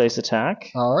 6 dice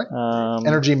attack. All right.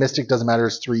 Energy Mystic doesn't matter.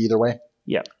 It's 3 either way.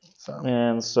 Yep. So.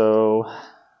 And so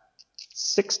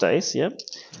 6 dice, yep.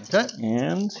 Okay.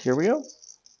 And here we go.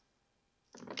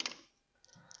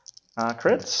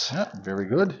 Crits. Yeah, very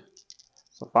good.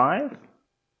 So 5.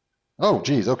 Oh,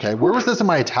 geez. Okay. Where was this in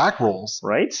my attack rolls?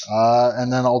 Right.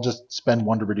 And then I'll just spend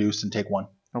 1 to reduce and take 1.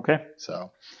 Okay.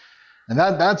 So, and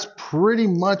that's pretty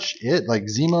much it. Like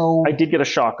Zemo. I did get a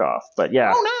shock off, but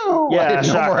yeah. Oh no! Yeah,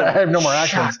 I have no more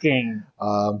actions. Shocking.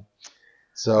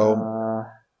 So,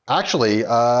 actually,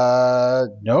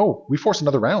 no. We force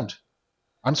another round.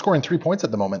 I'm scoring 3 points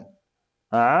at the moment.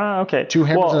 Okay. 2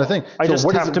 hammers and a thing. I just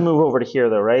have to move over to here,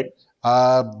 though, right?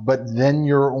 But then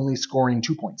you're only scoring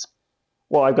 2 points.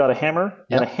 Well, I've got a hammer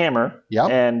and a hammer. Yeah.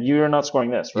 And you're not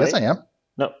scoring this, right? Yes, I am.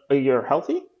 No, you're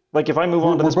healthy? Like, if I move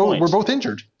on to this point... We're both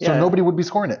injured, so nobody would be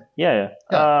scoring it. Yeah.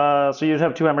 So you'd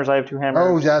have 2 hammers, I have 2 hammers.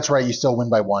 Oh, that's right. You still win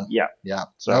by 1. Yeah.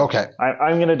 So, okay.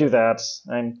 I'm going to do that.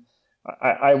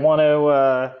 I want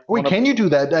to... Wait, can you do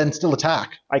that and still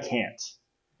attack? I can't.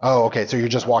 Oh, okay. So you're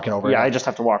just walking over. Yeah, I just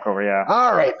have to walk over, yeah.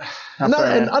 All right. An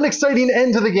unexciting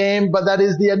end to the game, but that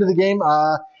is the end of the game.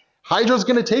 Hydra's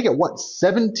going to take it,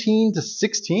 17 to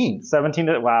 16? 17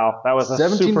 to... Wow, that was a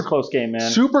super close game,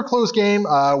 man. Super close game.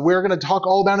 We're going to talk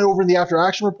all about it over in the After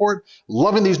Action Report.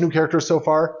 Loving these new characters so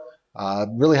far.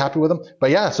 Really happy with them. But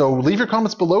yeah, so leave your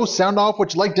comments below. Sound off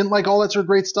what you like, didn't like, all that sort of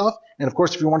great stuff. And of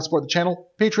course, if you want to support the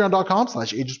channel,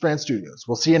 patreon.com/AegisBrandStudios.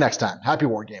 We'll see you next time. Happy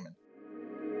wargaming.